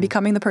out there. I'm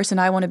becoming the person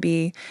I want to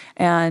be.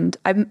 And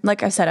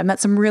like I said, I've met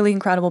some really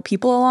incredible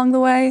people along the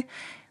way,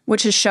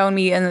 which has shown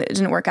me, and it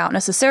didn't work out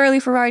necessarily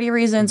for a variety of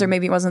reasons, or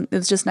maybe it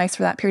was just nice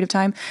for that period of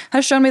time,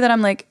 has shown me that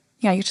I'm like,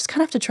 yeah, you just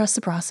kind of have to trust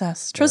the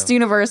process, trust the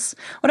universe,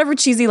 whatever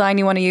cheesy line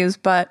you want to use.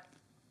 But,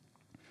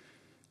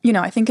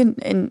 I think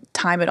in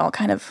time, it all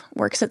kind of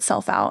works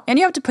itself out, and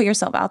you have to put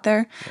yourself out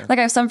there. Yeah. Like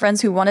I have some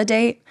friends who want to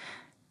date,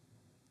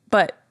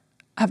 but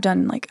have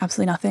done like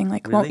absolutely nothing,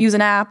 like won't use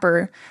an app,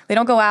 or they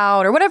don't go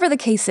out, or whatever the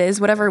case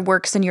is, whatever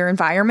works in your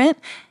environment.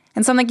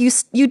 And so I'm like,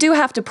 you do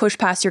have to push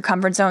past your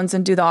comfort zones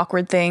and do the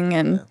awkward thing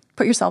and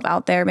put yourself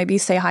out there. Maybe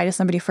say hi to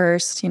somebody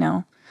first,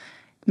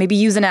 Maybe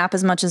use an app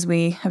as much as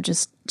we have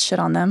just shit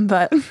on them,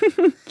 but.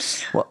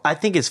 Well, I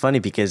think it's funny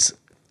because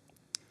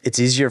it's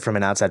easier from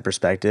an outside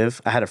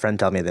perspective. I had a friend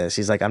tell me this.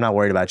 He's like, I'm not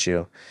worried about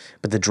you,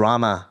 but the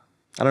drama,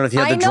 I don't know if you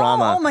have the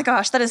drama. Oh my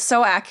gosh, that is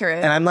so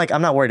accurate. And I'm like,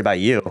 I'm not worried about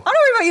you. I'm not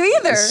worried about you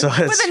either. So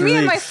but then me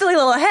and my silly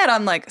little head,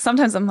 I'm like,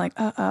 sometimes I'm like,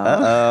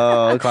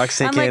 clock's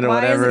ticking like, or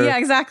whatever. Yeah,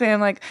 exactly.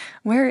 I'm like,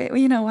 why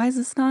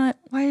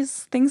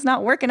is things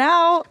not working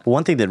out?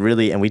 One thing that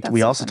really, and we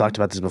so also funny. talked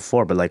about this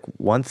before, but like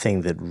one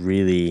thing that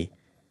really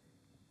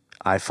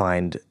I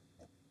find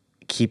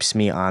keeps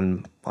me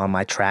on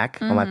my track,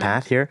 on my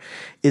path here,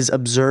 is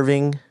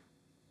observing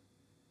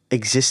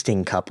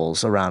existing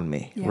couples around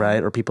me,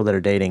 right? Or people that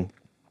are dating.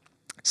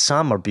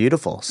 Some are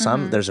beautiful.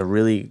 Some, there's a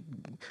really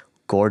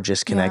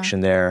gorgeous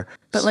connection there.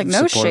 But like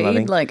no Support, shade.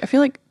 loving. Like I feel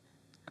like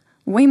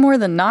way more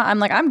than not. I'm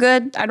like, I'm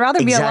good. I'd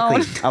rather be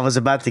alone. I was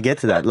about to get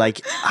to that.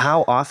 Like,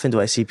 how often do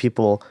I see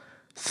people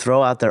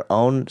throw out their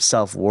own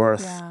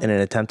self-worth in an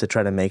attempt to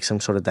try to make some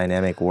sort of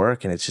dynamic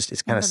work? And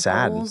it's kind of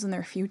sad. Goals and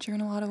their future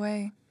in a lot of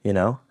way. You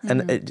know?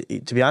 And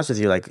to be honest with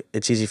you, like,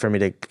 it's easy for me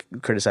to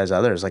criticize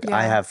others. Like,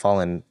 I have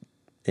fallen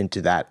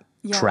into that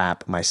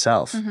trap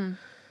myself.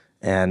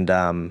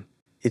 And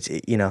it's,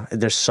 you know,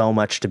 there's so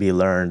much to be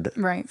learned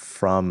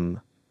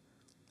from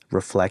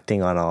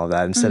reflecting on all of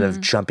that instead of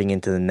jumping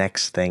into the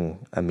next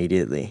thing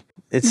immediately.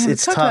 It's We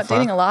talked tough. about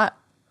dating a lot.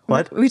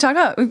 What? We talked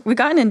about, we've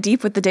gotten in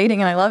deep with the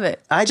dating and I love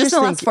it. I just just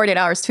in the think- last 48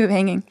 hours too of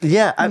hanging.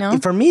 Yeah,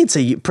 for me, it's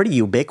a pretty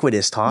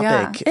ubiquitous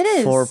topic it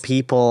is. for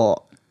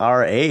people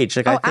our age.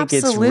 Like, I think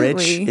absolutely.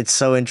 it's rich. It's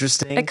so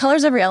interesting. It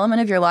colors every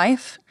element of your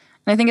life.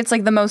 And I think it's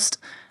like the most,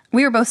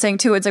 we were both saying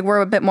too, it's like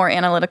we're a bit more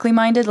analytically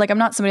minded. Like I'm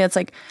not somebody that's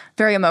like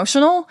very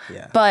emotional,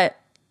 but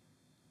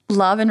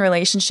love and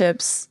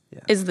relationships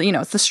is,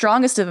 it's the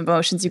strongest of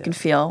emotions you can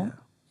feel.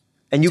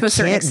 And you to a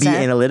certain can't be extent.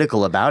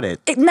 analytical about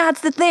it. And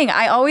that's the thing.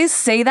 I always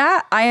say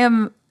that.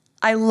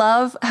 I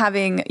love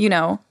having,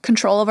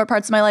 control over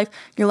parts of my life.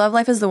 Your love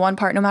life is the one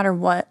part, no matter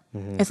what.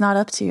 It's not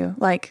up to you.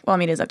 Like, well, I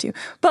mean, it is up to you,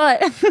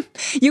 but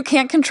you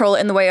can't control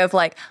it in the way of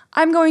like,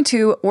 I'm going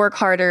to work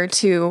harder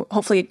to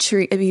hopefully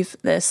achieve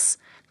this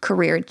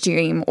career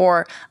dream,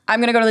 or I'm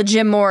going to go to the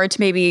gym more to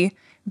maybe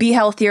be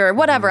healthier, or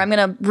whatever. I'm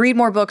going to read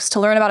more books to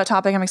learn about a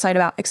topic I'm excited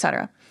about,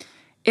 etc.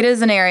 It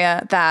is an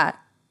area that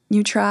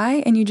you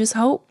try and you just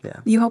hope.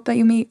 You hope that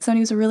you meet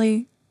somebody who's a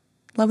really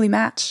lovely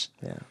match.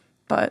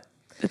 But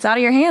it's out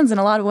of your hands in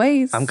a lot of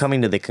ways. I'm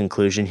coming to the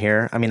conclusion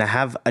here. I mean, I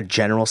have a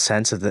general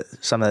sense of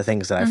some of the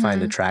things that I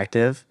find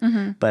attractive,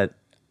 but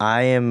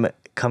I am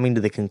coming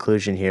to the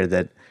conclusion here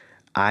that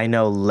I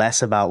know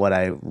less about what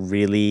I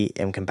really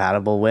am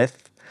compatible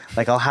with.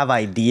 Like, I'll have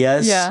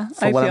ideas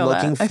for what I'm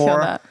looking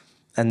for,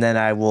 and then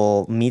I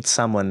will meet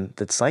someone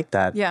that's like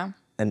that.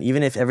 And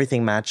even if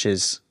everything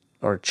matches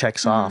or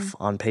checks off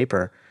on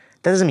paper,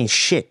 that doesn't mean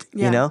shit,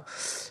 you know?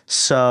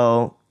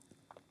 So...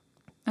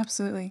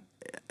 Absolutely.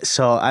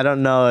 So I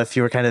don't know if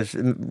you were kind of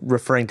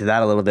referring to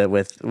that a little bit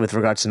with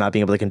regards to not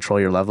being able to control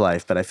your love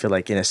life, but I feel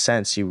like in a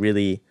sense you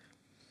really,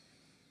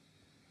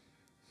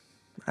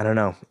 I don't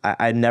know.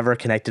 I never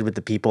connected with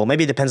the people.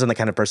 Maybe it depends on the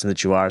kind of person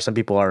that you are. Some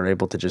people are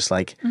able to just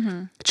like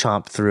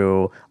chomp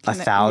through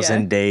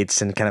 1,000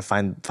 dates and kind of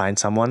find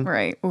someone.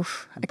 Right.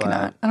 Oof. I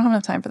cannot. I don't have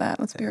enough time for that.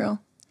 Let's be real.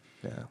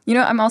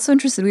 I'm also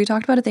interested. We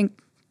talked about, I think,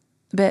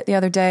 a bit the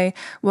other day,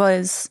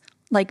 was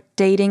like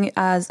dating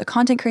as a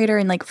content creator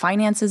and like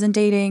finances and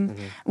dating.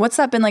 What's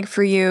that been like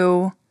for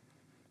you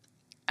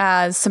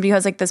as somebody who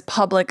has like this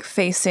public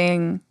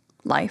facing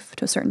life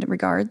to a certain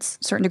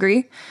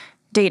degree,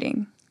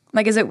 dating?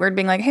 Like, is it weird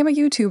being like, hey, I'm a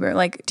YouTuber?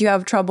 Like, do you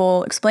have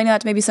trouble explaining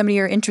that to maybe somebody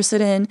you're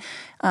interested in?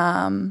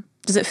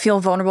 Does it feel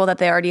vulnerable that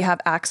they already have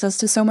access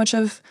to so much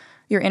of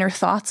your inner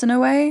thoughts in a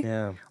way?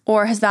 Yeah.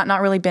 Or has that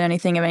not really been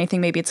anything? If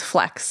anything, maybe it's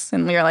flex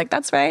and you're like,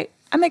 that's right,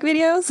 I make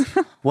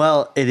videos.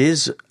 Well, it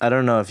is. I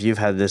don't know if you've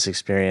had this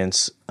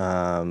experience,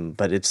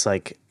 but it's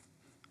like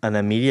an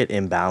immediate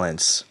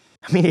imbalance.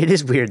 I mean, it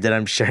is weird that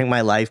I'm sharing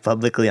my life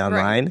publicly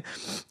online,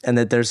 and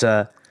that there's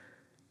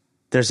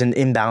an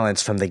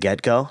imbalance from the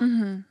get-go.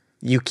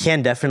 You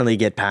can definitely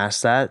get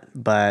past that,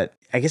 but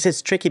I guess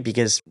it's tricky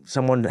because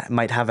someone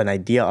might have an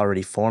idea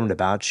already formed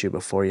about you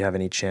before you have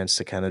any chance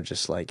to kind of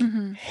just like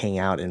hang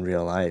out in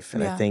real life.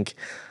 And I think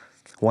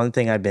one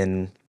thing I've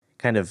been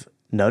kind of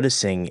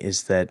noticing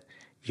is that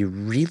you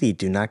really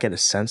do not get a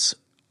sense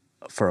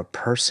for a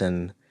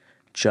person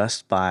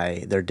just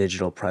by their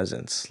digital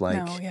presence.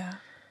 Like,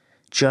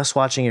 just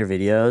watching your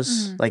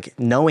videos, like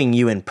knowing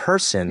you in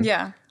person,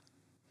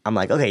 I'm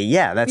like, okay,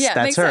 that's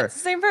makes her. sense.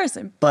 Same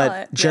person.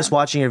 But just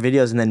watching your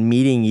videos and then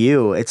meeting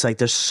you, it's like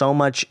there's so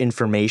much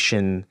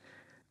information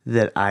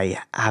that I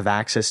have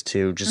access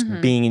to just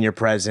being in your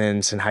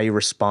presence and how you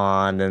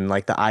respond and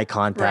like the eye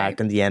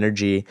contact and the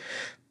energy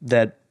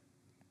that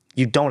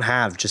you don't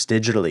have just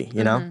digitally,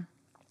 you know?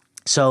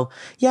 So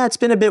yeah, it's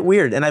been a bit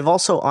weird. And I've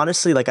also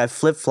honestly, like, I've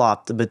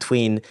flip-flopped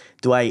between,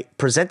 do I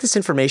present this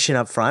information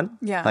up front?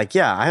 Like,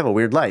 I have a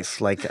weird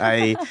life. Like,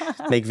 I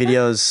make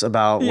videos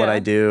about what I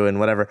do and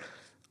whatever.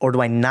 Or do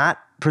I not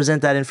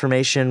present that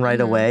information right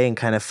away and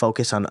kind of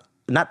focus on,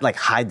 not like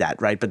hide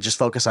that, right? But just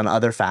focus on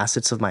other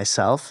facets of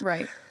myself.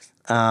 Right.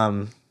 I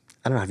don't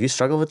know. Have you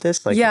struggled with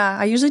this? Like,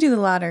 I usually do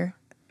the latter.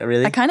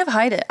 Really? I kind of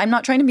hide it. I'm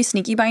not trying to be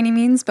sneaky by any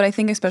means, but I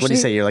think especially. What do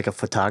you say? You're like a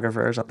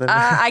photographer or something?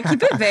 I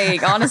keep it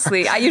vague,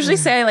 honestly. I usually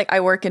say like I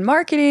work in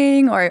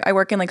marketing or I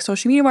work in like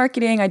social media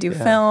marketing. I do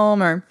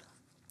film or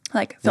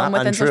like film Not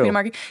within social untrue. media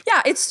marketing.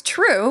 Yeah, it's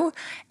true.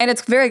 And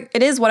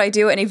it is what I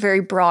do in a very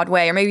broad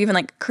way, or maybe even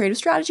like creative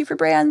strategy for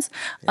brands.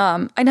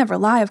 I never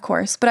lie, of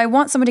course, but I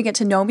want somebody to get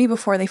to know me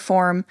before they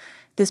form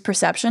this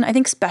perception. I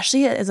think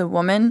especially as a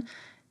woman,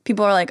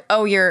 people are like,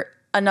 oh, you're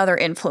another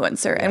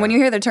influencer. And when you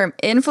hear the term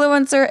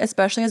influencer,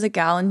 especially as a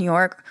gal in New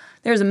York,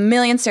 there's a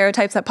million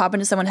stereotypes that pop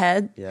into someone's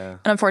head. Yeah.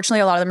 And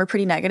unfortunately, a lot of them are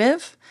pretty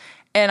negative.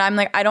 And I'm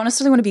like, I don't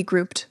necessarily want to be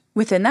grouped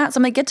within that. So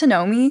I'm like, get to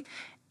know me.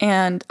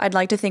 And I'd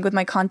like to think with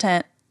my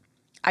content,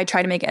 I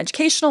try to make it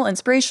educational,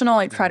 inspirational.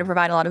 I try to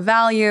provide a lot of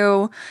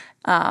value.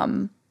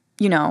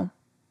 You know,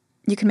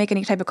 you can make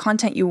any type of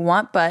content you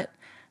want, but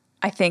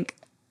I think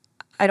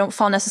I don't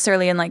fall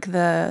necessarily in like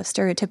the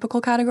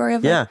stereotypical category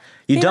of Yeah, like,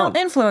 you female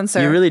don't.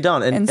 influencer. You really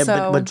don't. And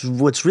so, but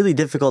what's really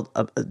difficult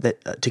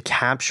to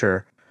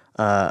capture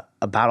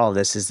about all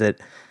this is that,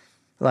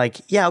 like,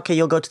 yeah, okay,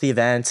 you'll go to the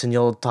events and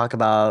you'll talk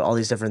about all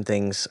these different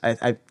things.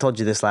 I told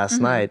you this last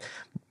night.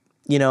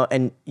 You know,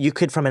 and you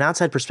could, from an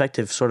outside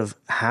perspective, sort of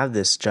have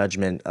this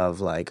judgment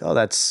of like, oh,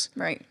 that's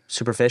right.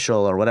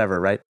 superficial or whatever,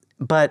 right?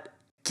 But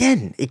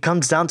again, it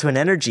comes down to an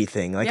energy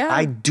thing. Like, Yeah.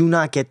 I do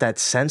not get that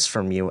sense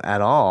from you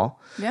at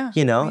all. Yeah.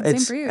 You know, I mean, same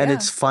it's for you, and yeah.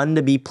 it's fun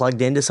to be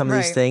plugged into some of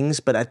these Right.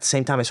 things, but at the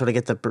same time, I sort of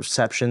get the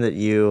perception that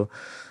you,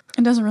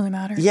 It doesn't really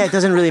matter. yeah, it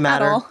doesn't really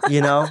matter, all. you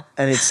know,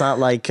 and it's not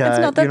like It's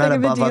not that you're not big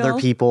of a above other deal.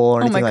 people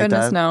or Oh anything my like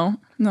goodness, that.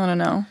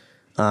 no.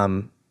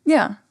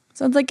 Yeah.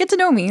 So it's like, get to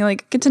know me,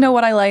 like get to know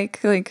what I like,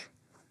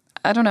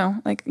 I don't know,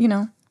 like, you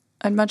know,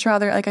 I'd much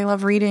rather, like, I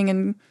love reading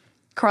and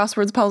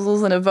crosswords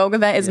puzzles and a Vogue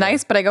event is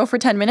nice, but I go for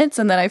 10 minutes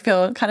and then I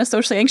feel kind of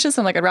socially anxious.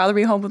 I'm like, I'd rather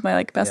be home with my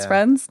like best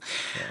friends.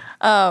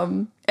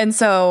 And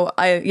so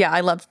I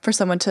love for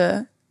someone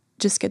to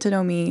just get to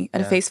know me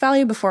at a face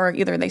value before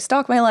either they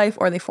stalk my life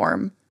or they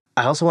form.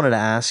 I also wanted to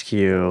ask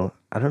you,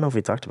 I don't know if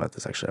we talked about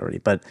this actually already,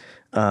 but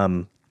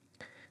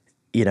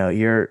you know,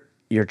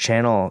 your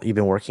channel, you've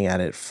been working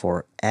at it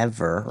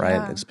forever, right?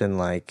 Yeah. It's been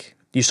like,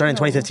 you started in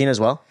 2015 as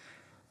well?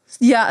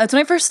 Yeah, that's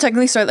when I first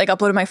technically started, like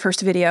uploaded my first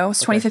video. It was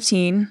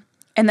 2015.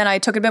 And then I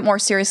took it a bit more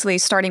seriously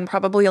starting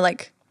probably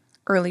like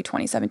early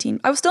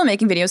 2017. I was still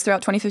making videos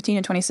throughout 2015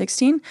 and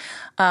 2016,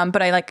 but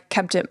I like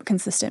kept it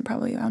consistent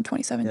probably around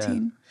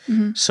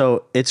 2017.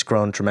 So it's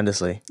grown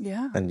tremendously.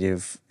 Yeah. And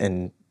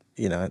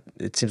you know,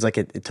 it seems like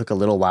it took a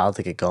little while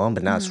to get going,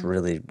 but now it's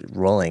really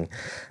rolling.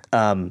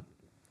 You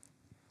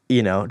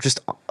know, just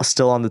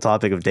still on the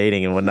topic of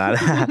dating and whatnot.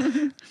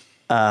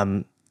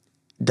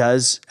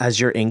 Has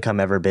your income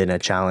ever been a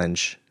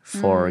challenge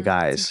for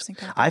guys? interesting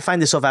topic. I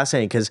find this so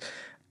fascinating because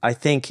I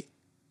think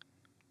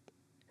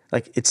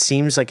like it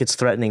seems like it's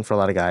threatening for a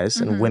lot of guys,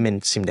 and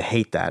women seem to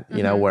hate that.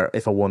 You know, where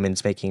if a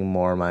woman's making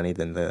more money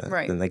than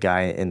the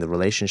guy in the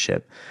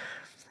relationship,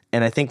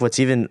 and I think what's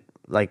even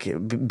like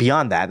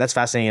beyond that, that's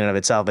fascinating in and of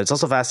itself. But it's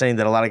also fascinating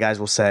that a lot of guys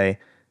will say,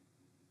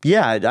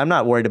 "Yeah, I'm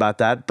not worried about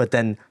that," but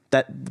then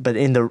but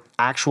in the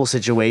actual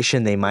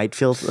situation, they might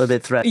feel a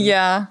bit threatened.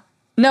 Yeah.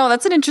 No,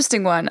 that's an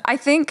interesting one. I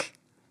think,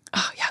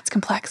 it's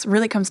complex. It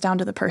really comes down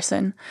to the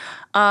person.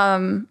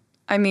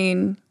 I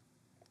mean,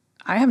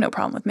 I have no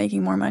problem with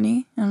making more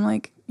money. I'm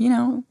like, you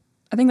know,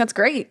 I think that's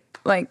great.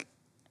 Like,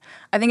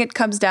 I think it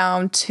comes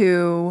down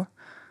to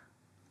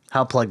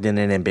How plugged in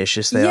and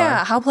ambitious they are.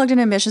 Yeah, how plugged in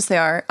and ambitious they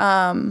are.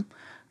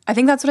 I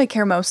think that's what I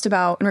care most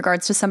about in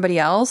regards to somebody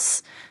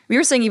else. We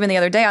were saying even the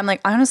other day, I'm like,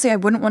 honestly,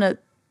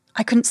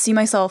 I couldn't see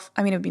myself.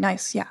 I mean, it would be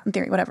nice. Yeah, in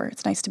theory, whatever.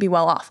 It's nice to be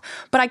well off.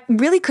 But I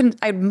really couldn't.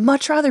 I'd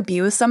much rather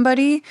be with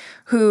somebody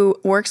who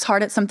works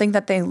hard at something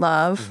that they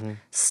love,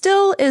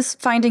 still is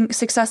finding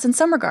success in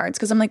some regards.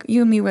 Because I'm like,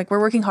 you and me, like, we're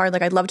working hard.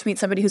 Like, I'd love to meet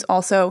somebody who's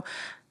also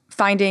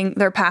finding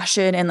their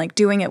passion and like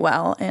doing it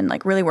well and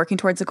like really working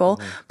towards a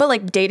goal. But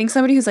like dating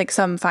somebody who's like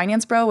some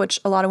finance bro, which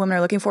a lot of women are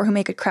looking for, who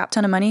make a crap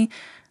ton of money,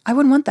 I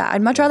wouldn't want that.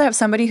 I'd much rather have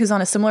somebody who's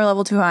on a similar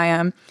level to who I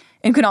am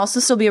and can also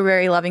still be a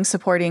very loving,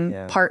 supporting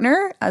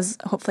partner, as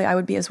hopefully I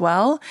would be as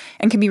well,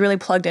 and can be really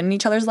plugged in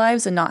each other's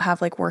lives and not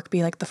have like work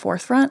be like the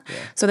forefront.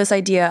 So this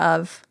idea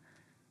of,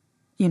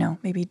 you know,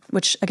 maybe,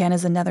 which again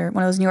is another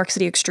one of those New York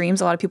City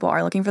extremes. A lot of people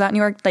are looking for that in New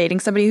York. Dating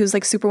somebody who's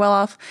like super well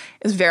off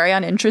is very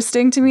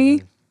uninteresting to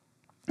me.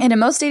 And in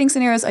most dating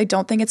scenarios, I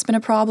don't think it's been a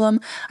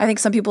problem. I think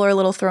some people are a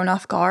little thrown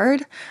off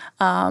guard.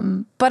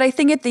 But I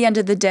think at the end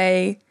of the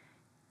day,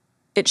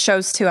 it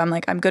shows too. I'm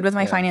like, I'm good with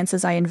my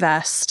finances. I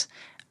invest.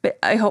 But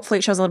hopefully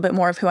it shows a little bit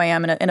more of who I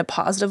am in a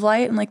positive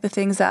light and like the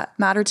things that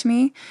matter to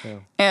me.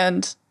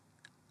 And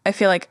I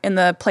feel like in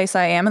the place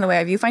I am and the way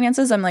I view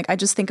finances, I'm like, I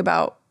just think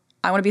about,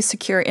 I want to be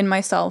secure in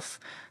myself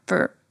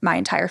for my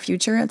entire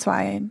future. That's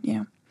why,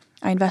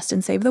 I invest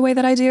and save the way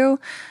that I do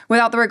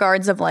without the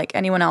regards of like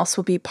anyone else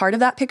will be part of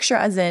that picture,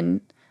 as in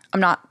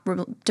I'm not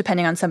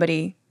depending on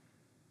somebody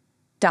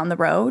down the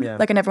road.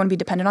 Like I never want to be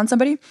dependent on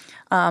somebody.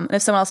 And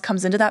if someone else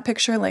comes into that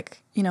picture,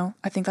 like,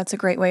 I think that's a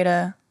great way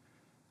to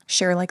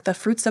share like the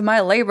fruits of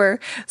my labor.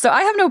 So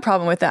I have no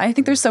problem with that. I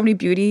think there's so many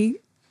beauty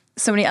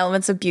so many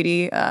elements of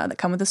beauty that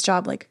come with this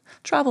job, like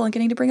travel and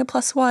getting to bring a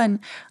 +1,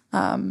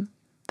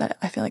 that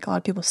I feel like a lot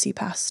of people see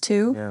past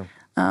too. Yeah.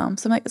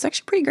 So I'm like, it's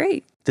actually pretty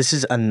great. This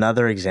is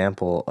another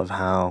example of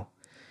how,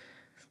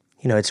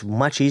 it's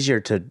much easier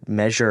to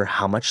measure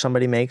how much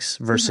somebody makes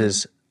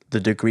versus the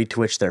degree to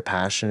which they're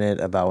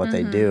passionate about what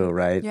they do,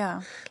 right?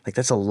 Yeah. Like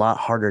that's a lot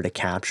harder to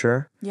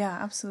capture. Yeah,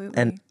 absolutely.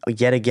 And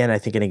yet again, I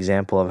think an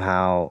example of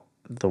how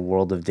the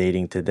world of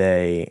dating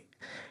today,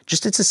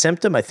 just it's a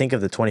symptom, I think,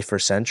 of the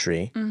 21st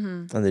century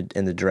and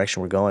the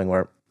direction we're going,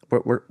 where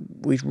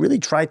we really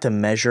try to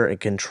measure and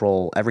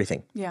control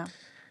everything. Yeah.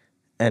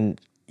 And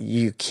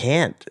you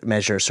can't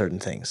measure certain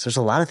things. There's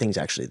a lot of things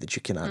actually that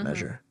you cannot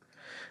measure.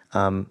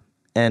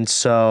 And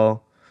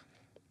so,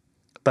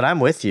 but I'm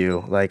with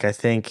you. Like I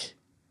think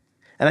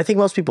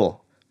most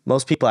people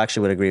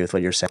actually would agree with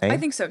what you're saying. I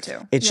think so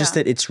too. It's just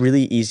that it's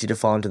really easy to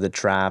fall into the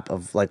trap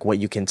of like what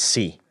you can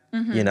see,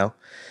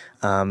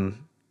 and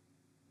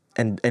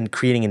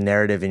creating a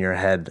narrative in your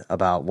head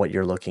about what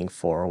you're looking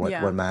for,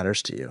 what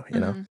matters to you, you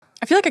know?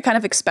 I feel like I'm kind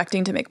of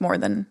expecting to make more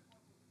than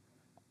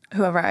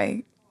whoever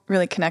I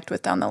really connect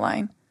with down the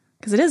line.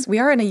 Because we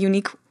are in a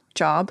unique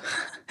job,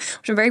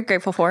 which I'm very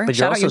grateful for. But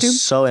Shout you're also out YouTube.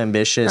 so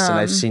ambitious, and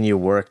I've seen you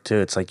work too.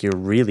 It's like you're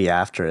really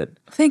after it.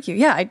 Thank you.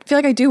 Yeah, I feel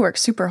like I do work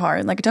super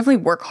hard. Like I definitely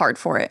work hard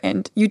for it.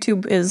 And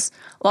YouTube is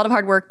a lot of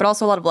hard work, but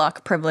also a lot of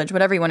luck, privilege,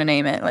 whatever you want to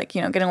name it. Like,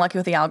 getting lucky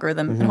with the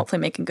algorithm and hopefully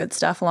making good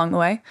stuff along the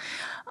way.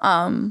 So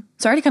I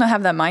already kind of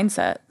have that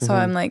mindset. So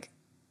I'm like,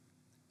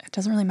 it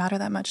doesn't really matter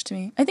that much to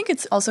me. I think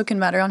it's also can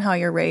matter on how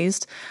you're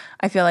raised.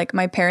 I feel like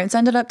my parents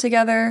ended up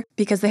together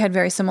because they had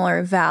very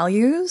similar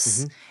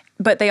values.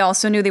 But they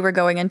also knew they were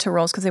going into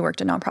roles because they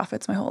worked in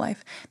nonprofits my whole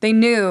life. They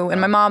knew,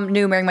 and my mom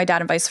knew marrying my dad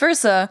and vice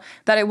versa,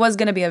 that it was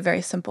going to be a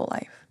very simple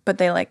life. But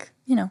they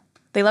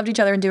they loved each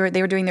other and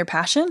they were doing their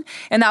passion.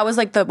 And that was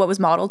like what was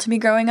modeled to me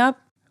growing up.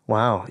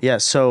 Wow. Yeah.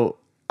 So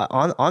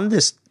on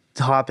this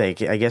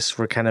topic, I guess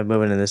we're kind of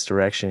moving in this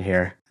direction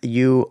here.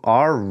 You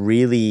are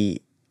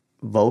really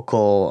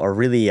vocal or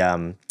really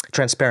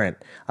transparent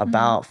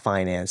about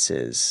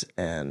finances.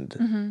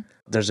 And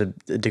there's a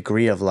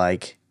degree of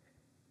like,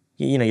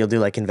 you'll do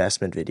like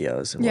investment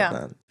videos and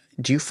whatnot.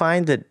 Do you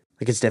find that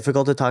like it's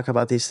difficult to talk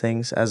about these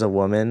things as a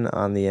woman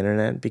on the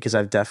internet? Because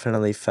I've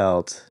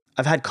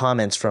had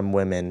comments from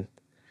women,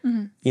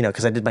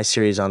 because I did my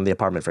series on the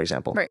apartment, for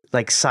example, Right.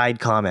 like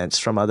side comments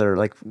from other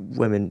like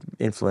women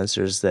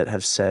influencers that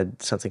have said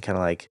something kind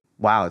of like,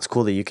 wow, it's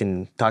cool that you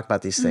can talk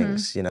about these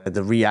things.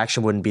 The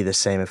reaction wouldn't be the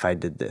same if I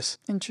did this.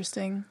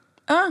 Interesting.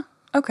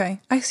 Okay.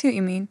 I see what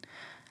you mean.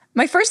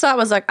 My first thought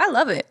was like, I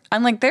love it.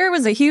 I'm like, there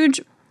was a huge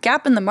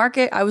gap in the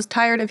market. I was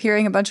tired of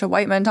hearing a bunch of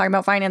white men talking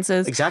about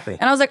finances. Exactly.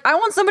 And I was like, I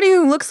want somebody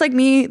who looks like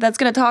me, that's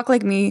going to talk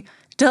like me,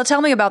 to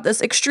tell me about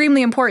this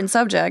extremely important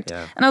subject.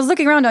 Yeah. And I was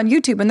looking around on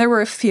YouTube and there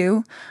were a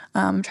few.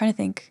 I'm trying to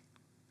think.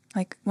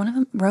 Like one of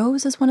them,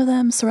 Rose is one of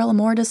them. Sorella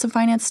Moore does some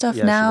finance stuff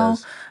now.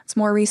 She does. It's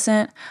more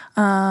recent.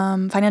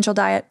 Financial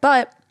Diet.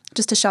 But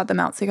just to shout them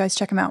out, so you guys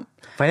check them out.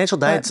 Financial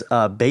Diet's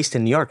based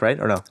in New York, right?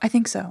 Or no? I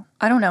think so.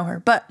 I don't know her,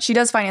 but she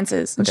does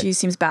finances and she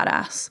seems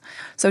badass.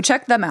 So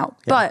check them out.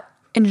 Yeah. But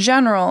in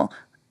general,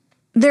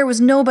 there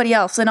was nobody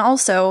else. And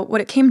also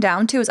what it came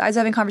down to is I was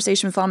having a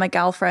conversation with all my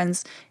gal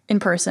friends in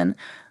person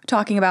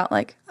talking about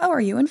like, oh,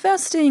 are you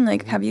investing?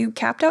 Like, have you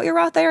capped out your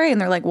Roth IRA? And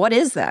they're like, what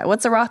is that?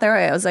 What's a Roth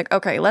IRA? I was like,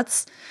 okay,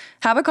 let's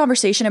have a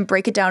conversation and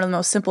break it down in the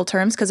most simple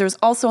terms, because there was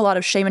also a lot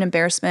of shame and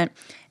embarrassment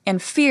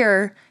and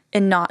fear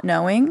in not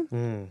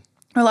knowing.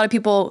 A lot of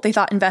people, they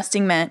thought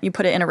investing meant you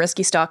put it in a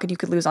risky stock and you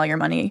could lose all your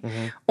money.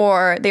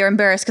 Or they were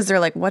embarrassed because they're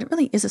like, what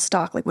really is a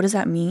stock? Like, what does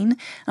that mean? And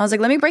I was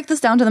like, let me break this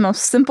down to the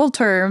most simple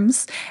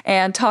terms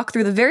and talk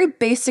through the very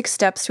basic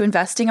steps to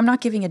investing. I'm not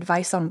giving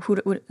advice on who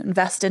to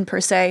invest in per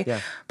se,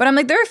 but I'm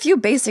like, there are a few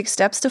basic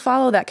steps to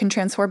follow that can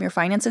transform your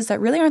finances that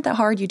really aren't that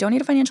hard. You don't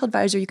need a financial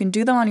advisor. You can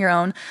do them on your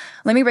own.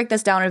 Let me break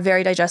this down in a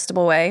very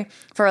digestible way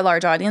for a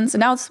large audience. And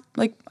now it's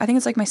like, I think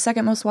it's like my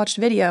second most watched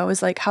video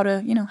is like how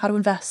to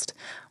invest,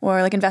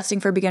 or like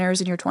investing for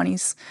beginners in your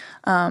 20s.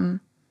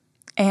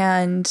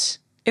 And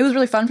it was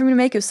really fun for me to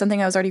make. It was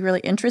something I was already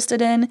really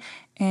interested in.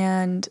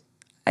 And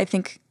I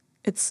think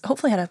it's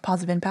hopefully had a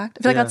positive impact.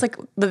 I feel like that's like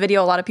the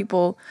video a lot of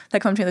people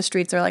that come to the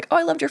streets are like, oh,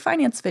 I loved your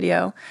finance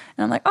video.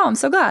 And I'm like, oh, I'm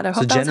so glad. I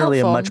hope that was helpful. So generally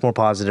a much more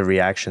positive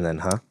reaction then,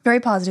 huh?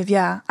 Very positive,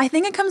 yeah. I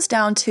think it comes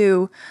down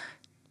to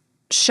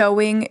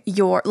showing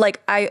your, like,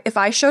 if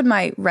I showed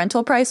my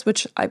rental price,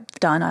 which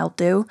I'll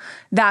do,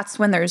 that's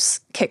when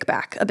there's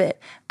kickback a bit,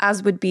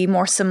 as would be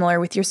more similar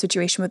with your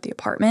situation with the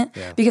apartment,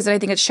 because I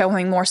think it's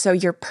showing more so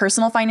your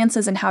personal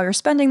finances and how you're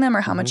spending them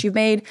or how much you've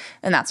made.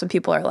 And that's when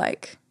people are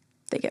like,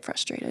 they get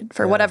frustrated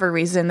for whatever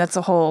reason. That's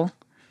a whole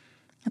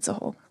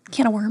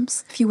can of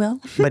worms, if you will.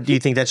 But do you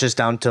think that's just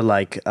down to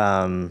like,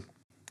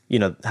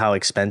 how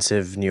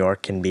expensive New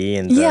York can be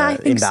and the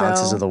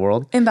imbalances of the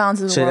world?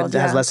 Imbalances of the world, So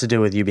it has less to do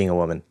with you being a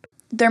woman.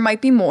 There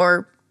might be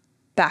more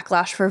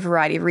backlash for a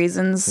variety of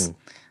reasons,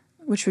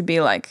 which would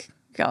be like,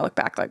 you gotta look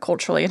back like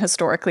culturally and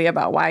historically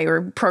about why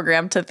we're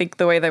programmed to think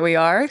the way that we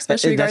are,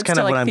 especially in regards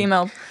to like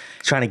female.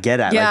 Trying to get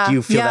at. Like, do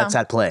you feel that's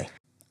at play?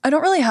 I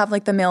don't really have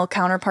like the male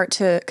counterpart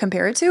to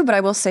compare it to, but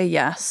I will say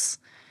yes.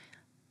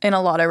 In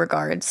a lot of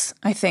regards,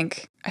 I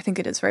think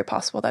it is very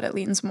possible that it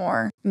leans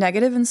more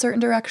negative in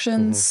certain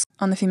directions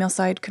on the female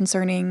side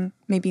concerning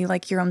maybe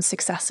like your own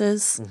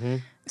successes,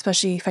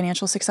 especially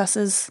financial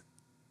successes,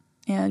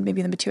 and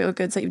maybe the material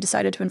goods that you've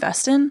decided to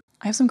invest in.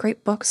 I have some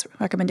great books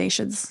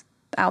recommendations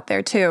out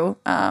there too,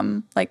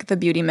 like The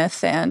Beauty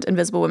Myth and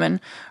Invisible Women.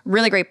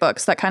 Really great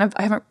books that kind of,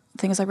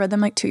 I read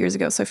them like 2 years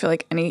ago, so I feel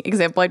like any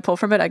example I'd pull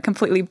from it, I'd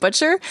completely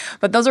butcher.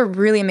 But those are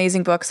really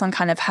amazing books on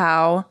kind of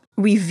how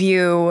we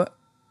view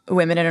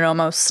women in an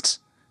almost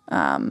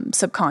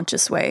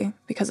subconscious way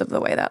because of the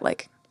way that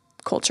like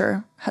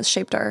culture has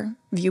shaped our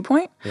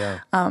viewpoint,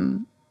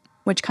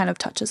 which kind of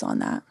touches on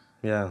that.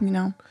 Yeah. You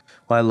know?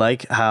 Well, I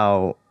like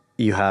how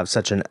you have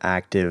such an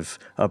active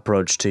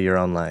approach to your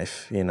own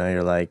life. You know,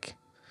 you're like,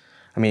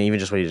 I mean, even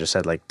just what you just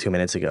said like 2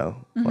 minutes ago,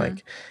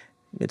 like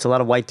it's a lot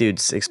of white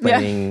dudes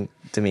explaining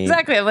to me.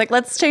 Exactly. I'm like,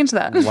 let's change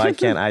that. Why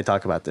can't I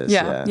talk about this?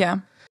 Yeah.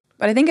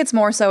 But I think it's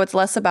more so, it's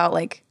less about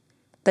like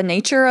the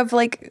nature of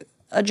like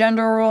a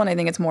gender role. And I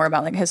think it's more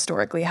about like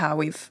historically how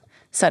we've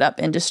set up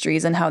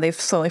industries and how they've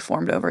slowly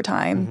formed over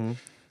time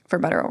for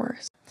better or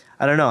worse.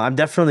 I don't know. I'm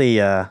definitely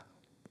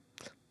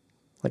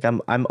like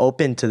I'm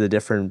open to the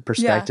different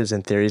perspectives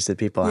and theories that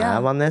people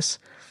have on this.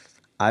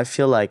 I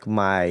feel like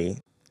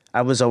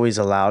I was always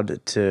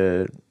allowed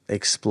to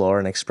explore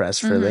and express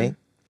freely.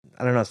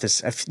 I don't know if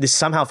this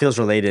somehow feels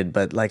related,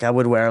 but like I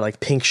would wear like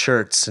pink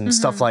shirts and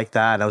stuff like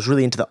that. I was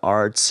really into the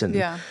arts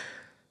and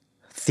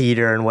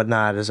theater and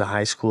whatnot as a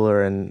high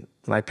schooler, and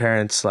my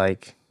parents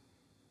like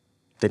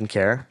didn't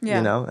care,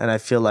 you know? And I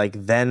feel like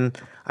then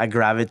I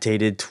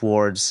gravitated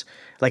towards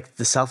like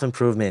the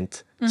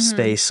self-improvement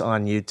space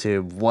on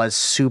YouTube was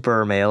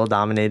super male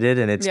dominated,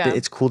 and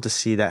it's cool to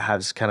see that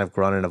has kind of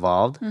grown and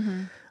evolved.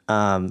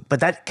 But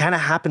that kind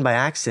of happened by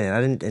accident.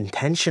 I didn't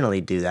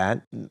intentionally do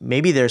that.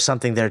 Maybe there's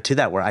something there to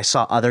that where I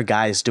saw other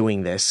guys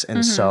doing this,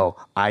 and so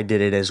I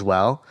did it as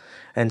well.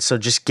 And so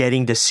just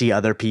getting to see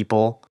other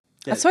people.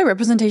 That's why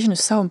representation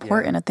is so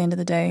important at the end of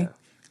the day.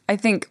 I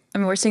think, I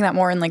mean, we're seeing that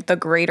more in like the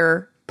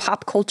greater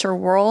pop culture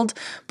world,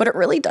 but it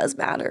really does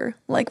matter.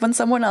 Like when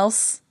someone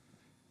else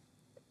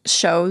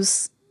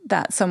shows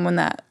that someone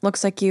that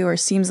looks like you or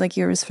seems like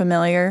you or is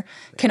familiar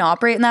can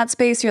operate in that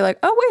space, you're like,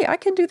 oh wait, I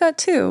can do that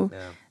too.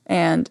 Yeah.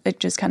 And it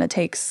just kind of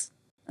takes.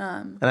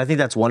 And I think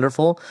that's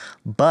wonderful,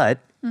 but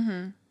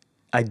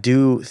I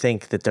do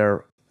think that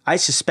I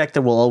suspect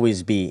there will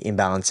always be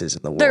imbalances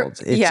in the world.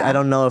 I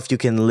don't know if you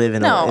can live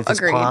in if it's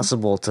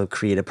possible to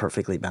create a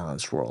perfectly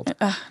balanced world.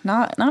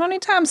 Not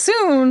anytime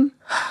soon.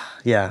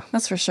 Yeah.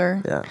 That's for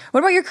sure. Yeah. What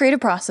about your creative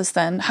process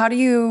then? How do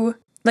you,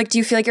 like, do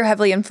you feel like you're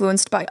heavily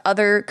influenced by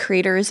other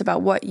creators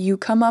about what you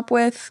come up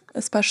with,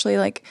 especially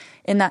like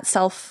in that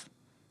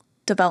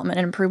self-development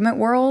and improvement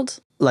world?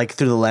 Like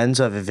through the lens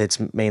of if it's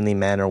mainly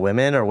men or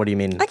women, or what do you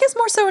mean? I guess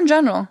more so in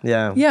general.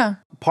 Yeah. Yeah.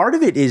 Part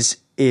of it is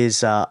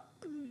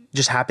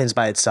just happens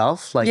by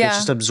itself. Like it's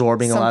just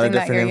absorbing a lot of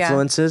different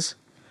influences.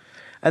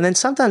 And then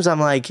sometimes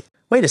I'm like,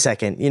 wait a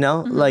second, you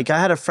know, like I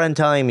had a friend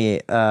telling me, you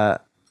know,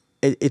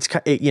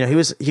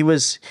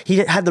 he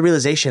had the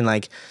realization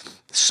like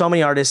so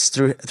many artists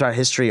throughout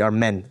history are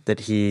men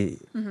that he,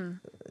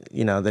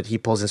 you know, that he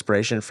pulls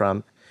inspiration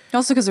from.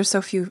 Also because there's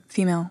so few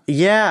female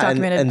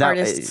documented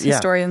artists,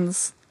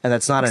 historians. And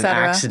that's not an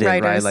accident,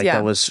 writers, right? Like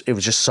it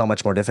was just so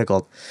much more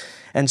difficult.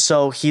 And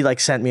so he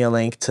like sent me a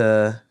link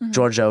to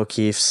Georgia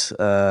O'Keeffe's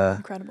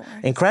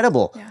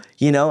Incredible. Yeah.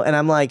 You know, and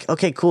I'm like,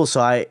 okay, cool.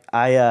 So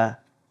I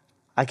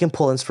can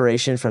pull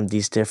inspiration from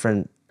these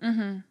different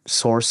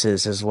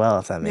sources as well,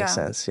 if that makes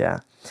sense. Yeah.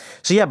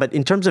 So yeah, but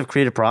in terms of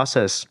creative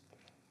process,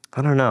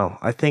 I don't know.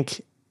 I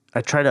think I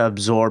try to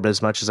absorb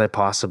as much as I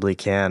possibly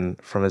can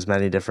from as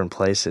many different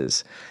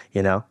places,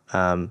 you know?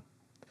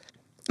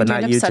 But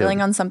not YouTube.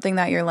 Settling on something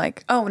that you're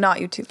like, oh, not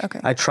YouTube.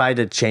 Okay. I try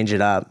to change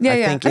it up.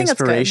 I think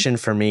inspiration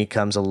for me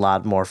comes a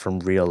lot more from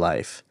real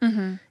life.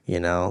 You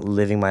know,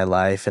 living my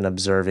life and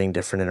observing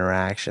different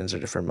interactions or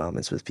different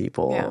moments with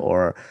people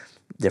or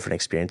different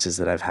experiences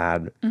that I've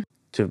had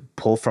to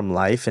pull from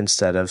life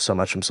instead of so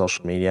much from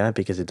social media,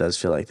 because it does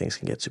feel like things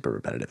can get super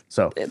repetitive.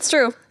 So it's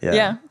true.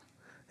 Yeah.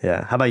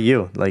 Yeah. How about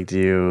you? Like, do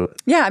you?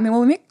 Yeah. I mean,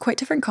 well, we make quite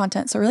different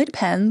content, so it really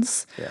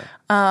depends.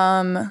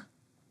 Yeah.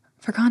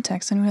 For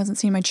context, anyone who hasn't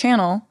seen my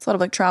channel, it's a lot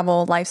of like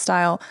travel,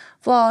 lifestyle,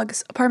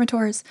 vlogs, apartment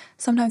tours,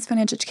 sometimes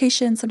financial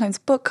education, sometimes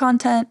book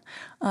content,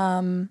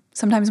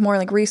 sometimes more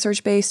like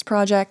research-based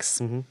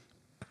projects.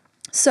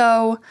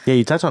 So yeah,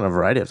 you touch on a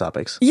variety of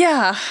topics.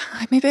 Yeah,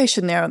 maybe I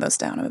should narrow those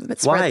down. I'm a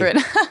bit spread through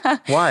it.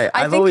 Why?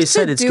 I've always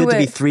said it's good to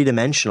be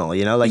three-dimensional,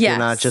 you know? Like you're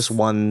not just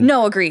one.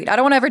 No, agreed. I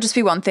don't want to ever just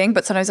be one thing,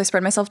 but sometimes I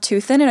spread myself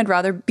too thin, and I'd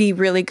rather be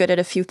really good at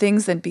a few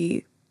things than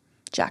be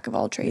jack of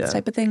all trades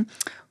type of thing.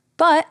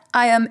 But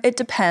it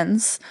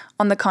depends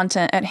on the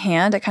content at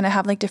hand. I kind of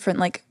have like different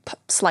like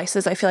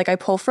slices I feel like I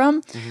pull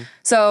from.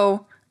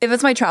 So if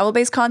it's my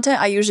travel-based content,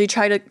 I usually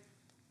try to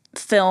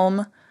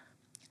film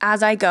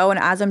as I go and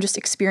as I'm just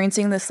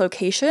experiencing this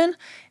location,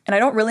 and I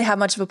don't really have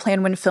much of a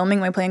plan when filming.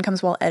 My plan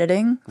comes while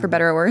editing, for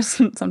better or worse.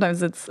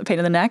 Sometimes it's a pain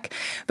in the neck,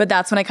 but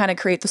that's when I kind of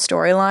create the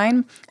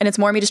storyline. And it's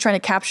more me just trying to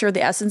capture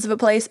the essence of a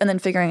place and then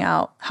figuring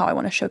out how I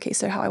want to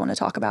showcase it, how I want to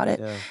talk about it.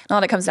 And a lot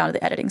of it comes down to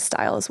the editing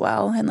style as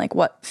well, and like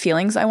what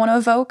feelings I want to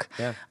evoke.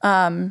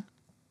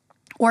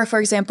 Or for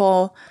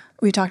example,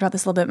 we talked about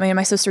this a little bit. Me and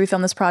my sister, we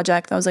filmed this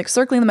project that was like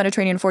circling the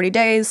Mediterranean in 40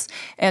 days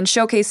and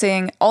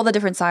showcasing all the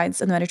different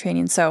sides of the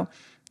Mediterranean. So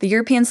the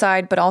European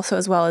side, but also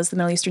as well as the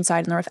Middle Eastern side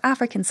and the North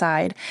African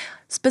side.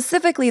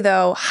 Specifically,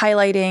 though,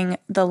 highlighting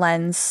the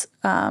lens,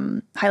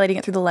 highlighting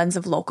it through the lens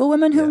of local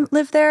women who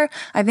live there.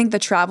 I think the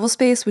travel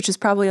space, which is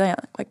probably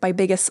like my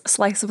biggest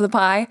slice of the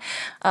pie,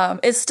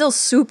 is still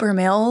super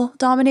male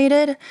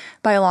dominated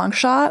by a long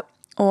shot,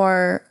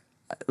 or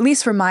at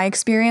least from my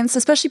experience,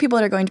 especially people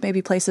that are going to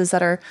maybe places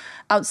that are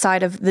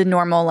outside of the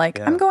normal, like,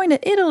 I'm going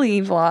to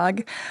Italy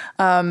vlog.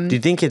 Do you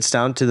think it's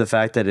down to the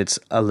fact that it's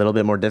a little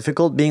bit more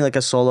difficult being like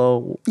a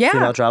solo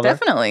female traveler?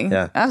 Definitely.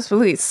 Yeah,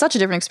 absolutely. It's such a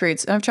different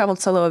experience. I've traveled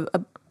solo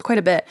quite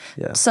a bit.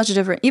 Such a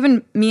different,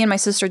 even me and my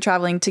sister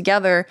traveling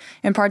together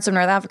in parts of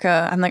North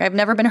Africa, I'm like, I've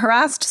never been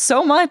harassed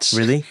so much.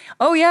 Really?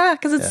 Oh yeah,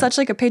 because it's such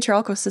like a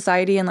patriarchal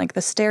society, and like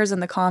the stares and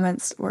the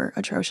comments were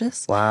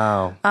atrocious.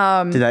 Wow.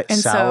 Did that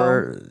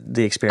sour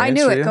the experience? I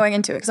knew it going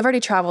into it because I've already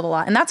traveled a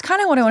lot, and that's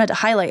kind of what I wanted to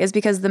highlight, is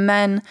because the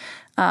men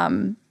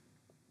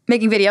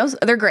making videos,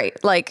 they're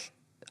great. Like,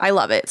 I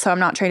love it. So I'm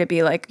not trying to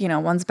be like,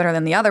 one's better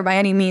than the other by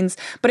any means.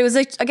 But it was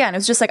like, again, it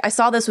was just like, I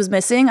saw this was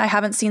missing. I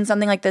haven't seen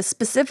something like this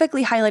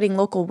specifically highlighting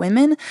local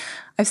women.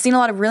 I've seen a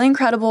lot of really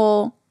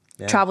incredible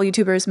travel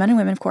YouTubers, men and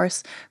women, of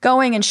course,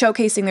 going and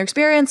showcasing their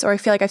experience. Or I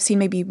feel like I've seen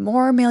maybe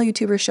more male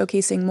YouTubers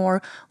showcasing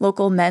more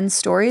local men's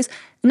stories.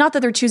 Not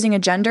that they're choosing a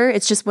gender.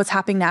 It's just what's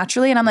happening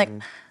naturally. And I'm like,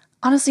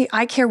 honestly,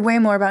 I care way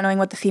more about knowing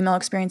what the female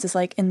experience is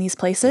like in these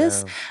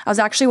places. I was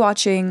actually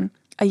watching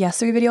a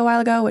Yes3 video a while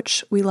ago,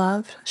 which we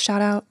love.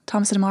 Shout out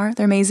Thomas and Amar.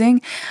 They're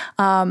amazing.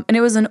 And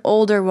it was an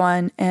older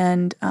one,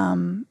 and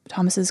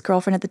Thomas's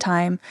girlfriend at the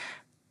time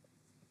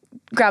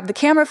grabbed the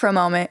camera for a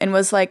moment and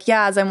was like,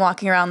 yeah, as I'm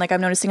walking around, like,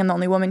 I'm noticing I'm the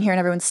only woman here and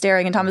everyone's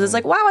staring. And Thomas is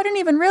like, wow, I didn't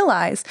even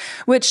realize,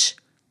 which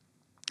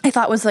I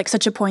thought was like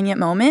such a poignant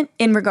moment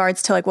in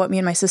regards to like what me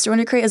and my sister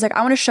wanted to create. Is like,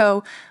 I want to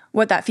show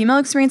what that female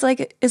experience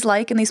is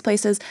like in these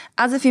places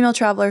as a female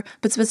traveler,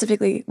 but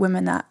specifically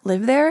women that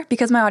live there,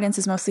 because my audience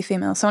is mostly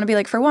female. So I want to be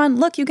like, for one,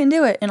 look, you can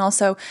do it. And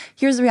also,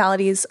 here's the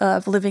realities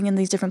of living in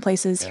these different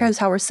places. Here's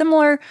how we're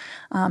similar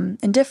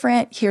and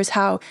different. Here's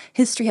how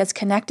history has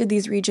connected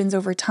these regions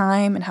over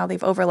time and how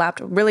they've overlapped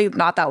really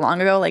not that long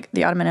ago. Like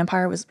the Ottoman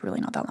Empire was really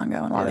not that long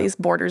ago. And a lot of these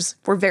borders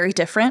were very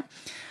different.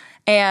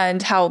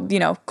 And how,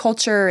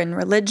 culture and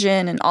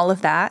religion and all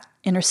of that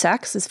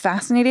intersects is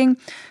fascinating.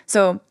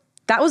 So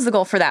that was the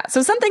goal for that.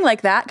 So something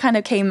like that kind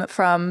of came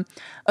from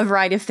a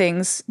variety of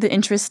things, the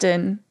interest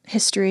in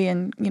history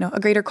and, a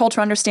greater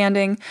cultural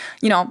understanding,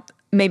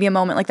 maybe a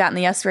moment like that in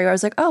the Yes3 where I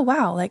was like, oh,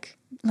 wow, like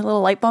a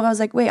little light bulb. I was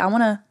like, wait, I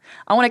want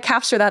to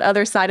capture that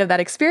other side of that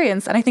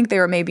experience. And I think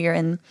they're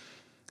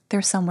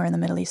somewhere in the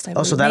Middle East, I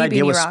believe. Oh, so that maybe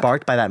idea was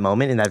sparked by that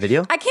moment in that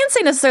video? I can't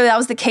say necessarily that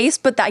was the case,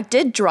 but I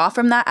did draw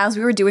from that as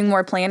we were doing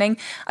more planning.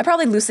 I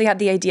probably loosely had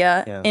the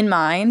idea in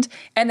mind.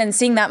 And then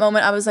seeing that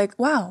moment, I was like,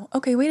 wow,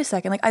 okay, wait a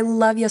second. Like, I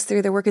love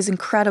Yes3. Their work is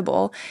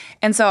incredible.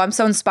 And so I'm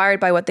so inspired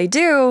by what they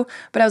do.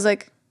 But I was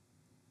like,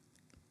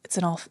 it's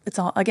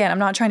all, again, I'm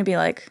not trying to be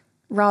like,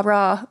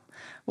 rah,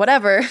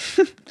 whatever,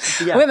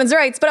 women's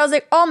rights. But I was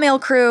like, all male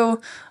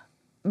crew,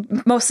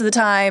 most of the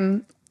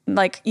time,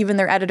 like even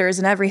their editors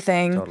and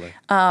everything. Totally.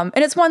 And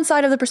it's one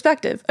side of the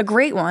perspective, a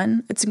great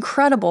one. It's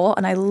incredible.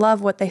 And I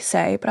love what they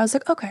say, but I was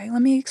like, okay,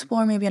 let me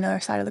explore maybe another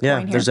side of the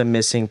coin here. There's a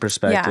missing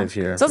perspective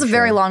here. So it's a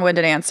very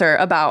long-winded answer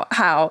about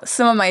how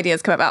some of my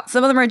ideas come about.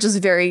 Some of them are just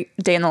very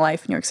day in the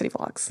life New York City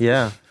vlogs.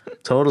 Yeah,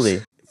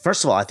 totally.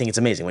 First of all, I think it's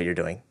amazing what you're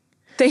doing.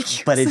 Thank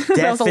you. But it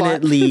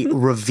definitely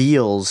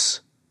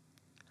reveals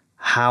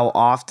how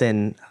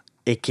often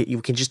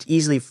you can just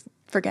easily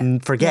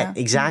forget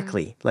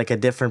exactly, like a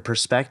different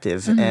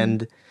perspective.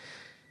 And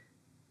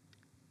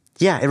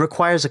it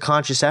requires a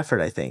conscious effort,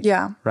 I think.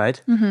 Yeah.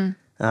 Right?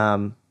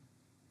 I'll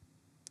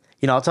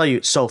tell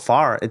you, so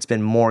far, it's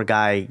been more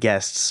guy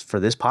guests for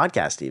this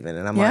podcast even.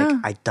 And I'm like,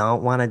 I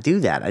don't want to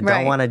do that. I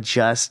don't want to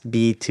just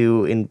be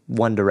two in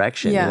one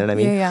direction. You know what I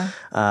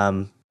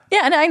mean?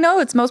 Yeah, and I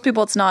know most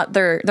people, it's not,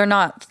 they're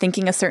not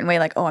thinking a certain way,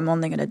 like, oh, I'm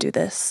only going to do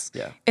this.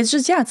 Yeah. It's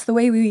just, it's the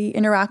way we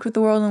interact with the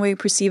world and the way we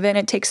perceive it. And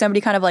it takes somebody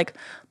kind of like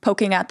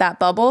poking at that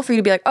bubble for you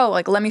to be like, oh,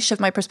 like, let me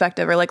shift my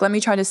perspective, or like, let me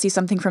try to see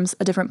something from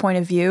a different point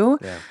of view.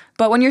 Yeah.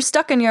 But when you're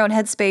stuck in your own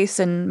headspace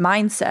and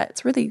mindset,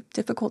 it's really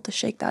difficult to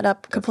shake that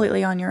up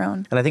completely on your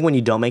own. And I think when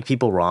you don't make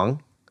people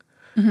wrong,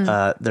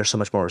 they're so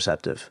much more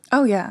receptive.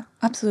 Oh, yeah,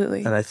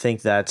 absolutely. And I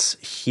think that's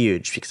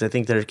huge, because I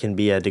think there can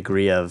be a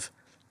degree of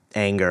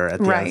anger at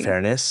the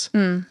unfairness.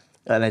 And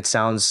it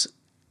sounds,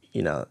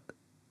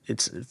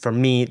 it's, for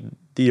me,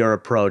 your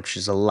approach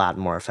is a lot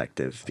more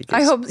effective.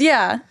 Because I hope,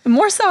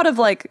 more so out of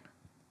like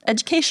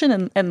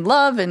education and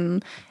love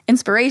and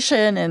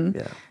inspiration.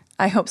 And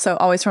I hope so.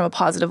 Always from a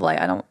positive light.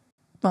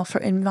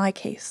 In my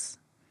case,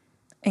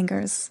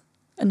 anger's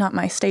not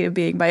my state of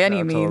being by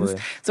any means.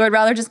 Totally. So I'd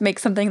rather just make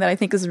something that I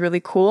think is really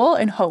cool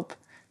and hope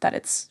that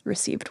it's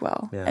received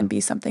well and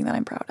be something that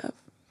I'm proud of.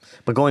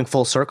 But going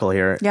full circle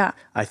here, Yeah.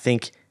 I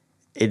think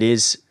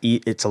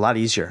it's a lot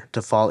easier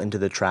to fall into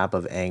the trap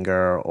of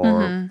anger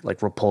or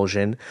like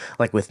repulsion,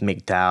 like with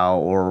MGTOW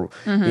or,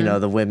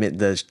 the women,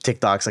 the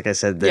TikToks, like I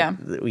said,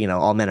 that,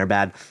 all men are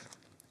bad.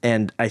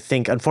 And I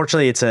think,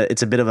 unfortunately, it's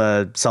a bit of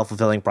a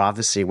self-fulfilling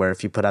prophecy where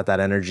if you put out that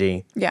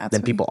energy,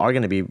 then people are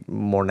going to be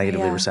more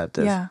negatively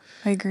receptive. Yeah,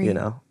 I agree.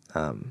 I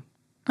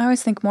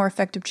always think more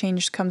effective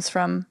change comes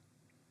from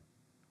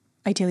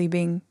ideally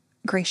being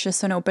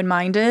gracious and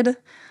open-minded.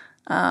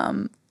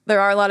 There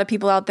are a lot of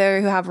people out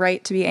there who have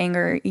right to be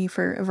angry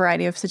for a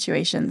variety of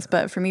situations.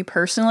 But for me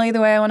personally,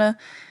 the way I want to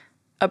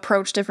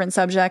approach different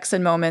subjects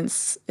and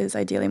moments is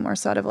ideally more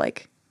sort of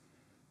like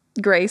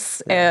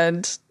grace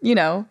and,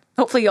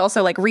 hopefully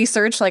also like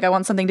research. Like I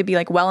want something to be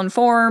like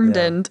well-informed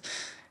and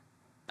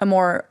a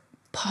more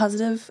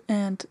positive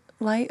and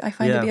light. I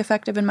find to be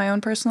effective in my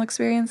own personal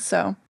experience.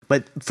 So,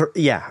 but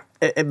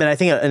I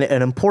think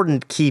an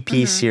important key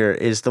piece here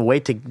is the way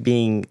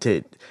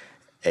to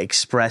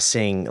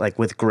expressing like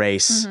with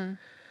grace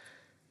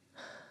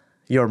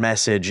your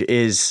message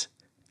is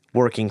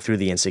working through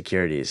the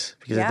insecurities,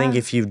 because I think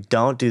if you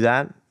don't do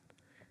that,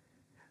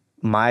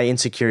 my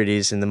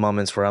insecurities in the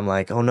moments where I'm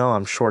like, oh no,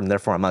 I'm short and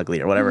therefore I'm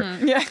ugly or whatever,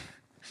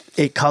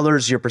 it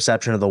colors your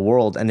perception of the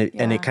world, and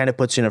it kind of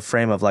puts you in a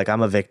frame of like,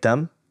 I'm a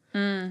victim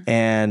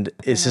and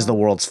this is the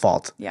world's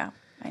fault. Yeah,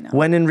 I know.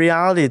 When in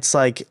reality, it's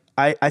like,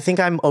 I think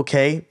I'm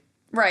okay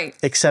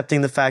accepting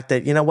the fact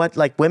that, you know what,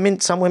 like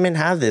some women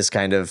have this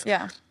kind of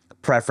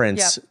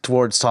preference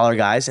towards taller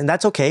guys, and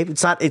that's okay.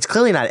 It's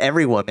clearly not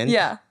every woman.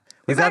 Yeah.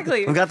 We've got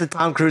the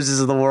Tom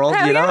Cruises of the world,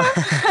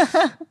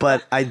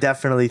 But I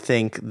definitely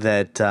think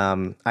that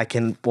I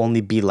can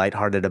only be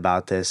lighthearted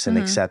about this and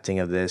accepting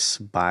of this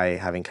by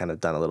having kind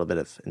of done a little bit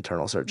of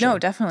internal searching. No,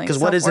 definitely. Because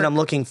what is it I'm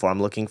looking for?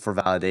 I'm looking for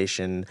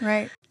validation.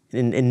 Right.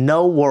 In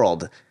no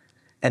world,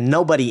 and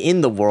nobody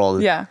in the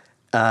world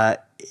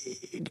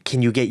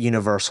can you get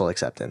universal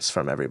acceptance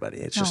from everybody.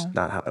 It's just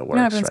not how it works. You're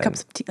not everyone's cup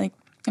of tea. Like,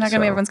 you're not going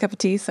to be everyone's cup of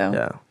tea,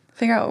 so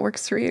figure out what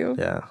works for you.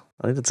 Yeah.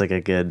 I think that's like a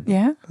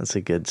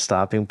good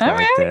stopping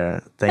point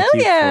there. Thank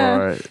you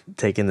for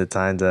taking the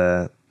time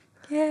to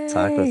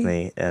talk with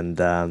me. And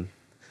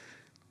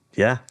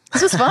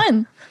this was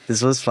fun.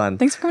 This was fun.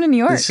 Thanks for coming to New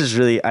York. This is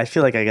really, I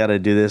feel like I got to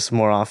do this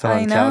more often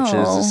on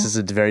couches. This is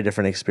a very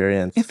different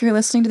experience. If you're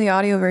listening to the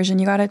audio version,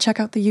 you got to check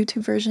out the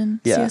YouTube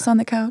version. See us on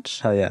the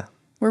couch. Hell yeah.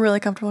 We're really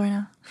comfortable right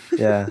now.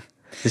 Yeah.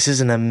 This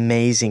is an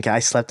amazing couch. I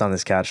slept on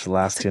this couch for the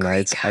last 2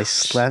 nights. Couch. I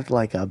slept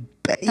like a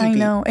baby. I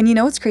know. And you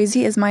know what's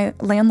crazy is my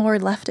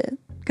landlord left it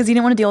because he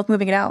didn't want to deal with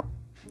moving it out.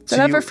 So I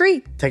got it for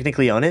free.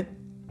 Technically own it?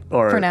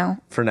 Or For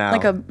now.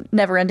 Like a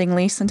never-ending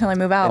lease until I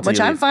move out,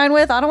 which I'm fine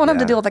with. I don't want to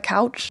have to deal with a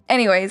couch.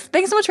 Anyways,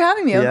 thanks so much for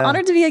having me. I'm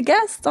honored to be a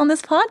guest on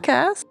this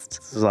podcast.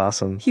 This is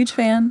awesome. Huge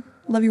fan.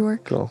 Love your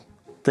work. Cool.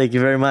 Thank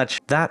you very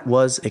much. That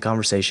was a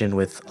conversation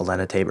with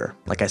Elena Tabor.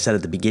 Like I said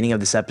at the beginning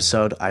of this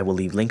episode, I will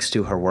leave links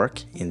to her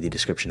work in the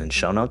description and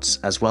show notes,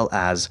 as well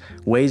as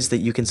ways that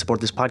you can support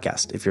this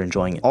podcast if you're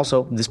enjoying it.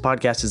 Also, this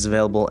podcast is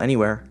available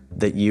anywhere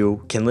that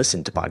you can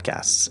listen to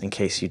podcasts in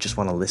case you just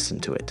want to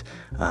listen to it,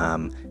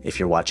 if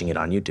you're watching it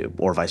on YouTube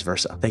or vice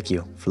versa. Thank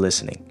you for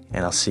listening,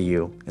 and I'll see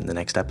you in the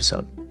next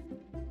episode.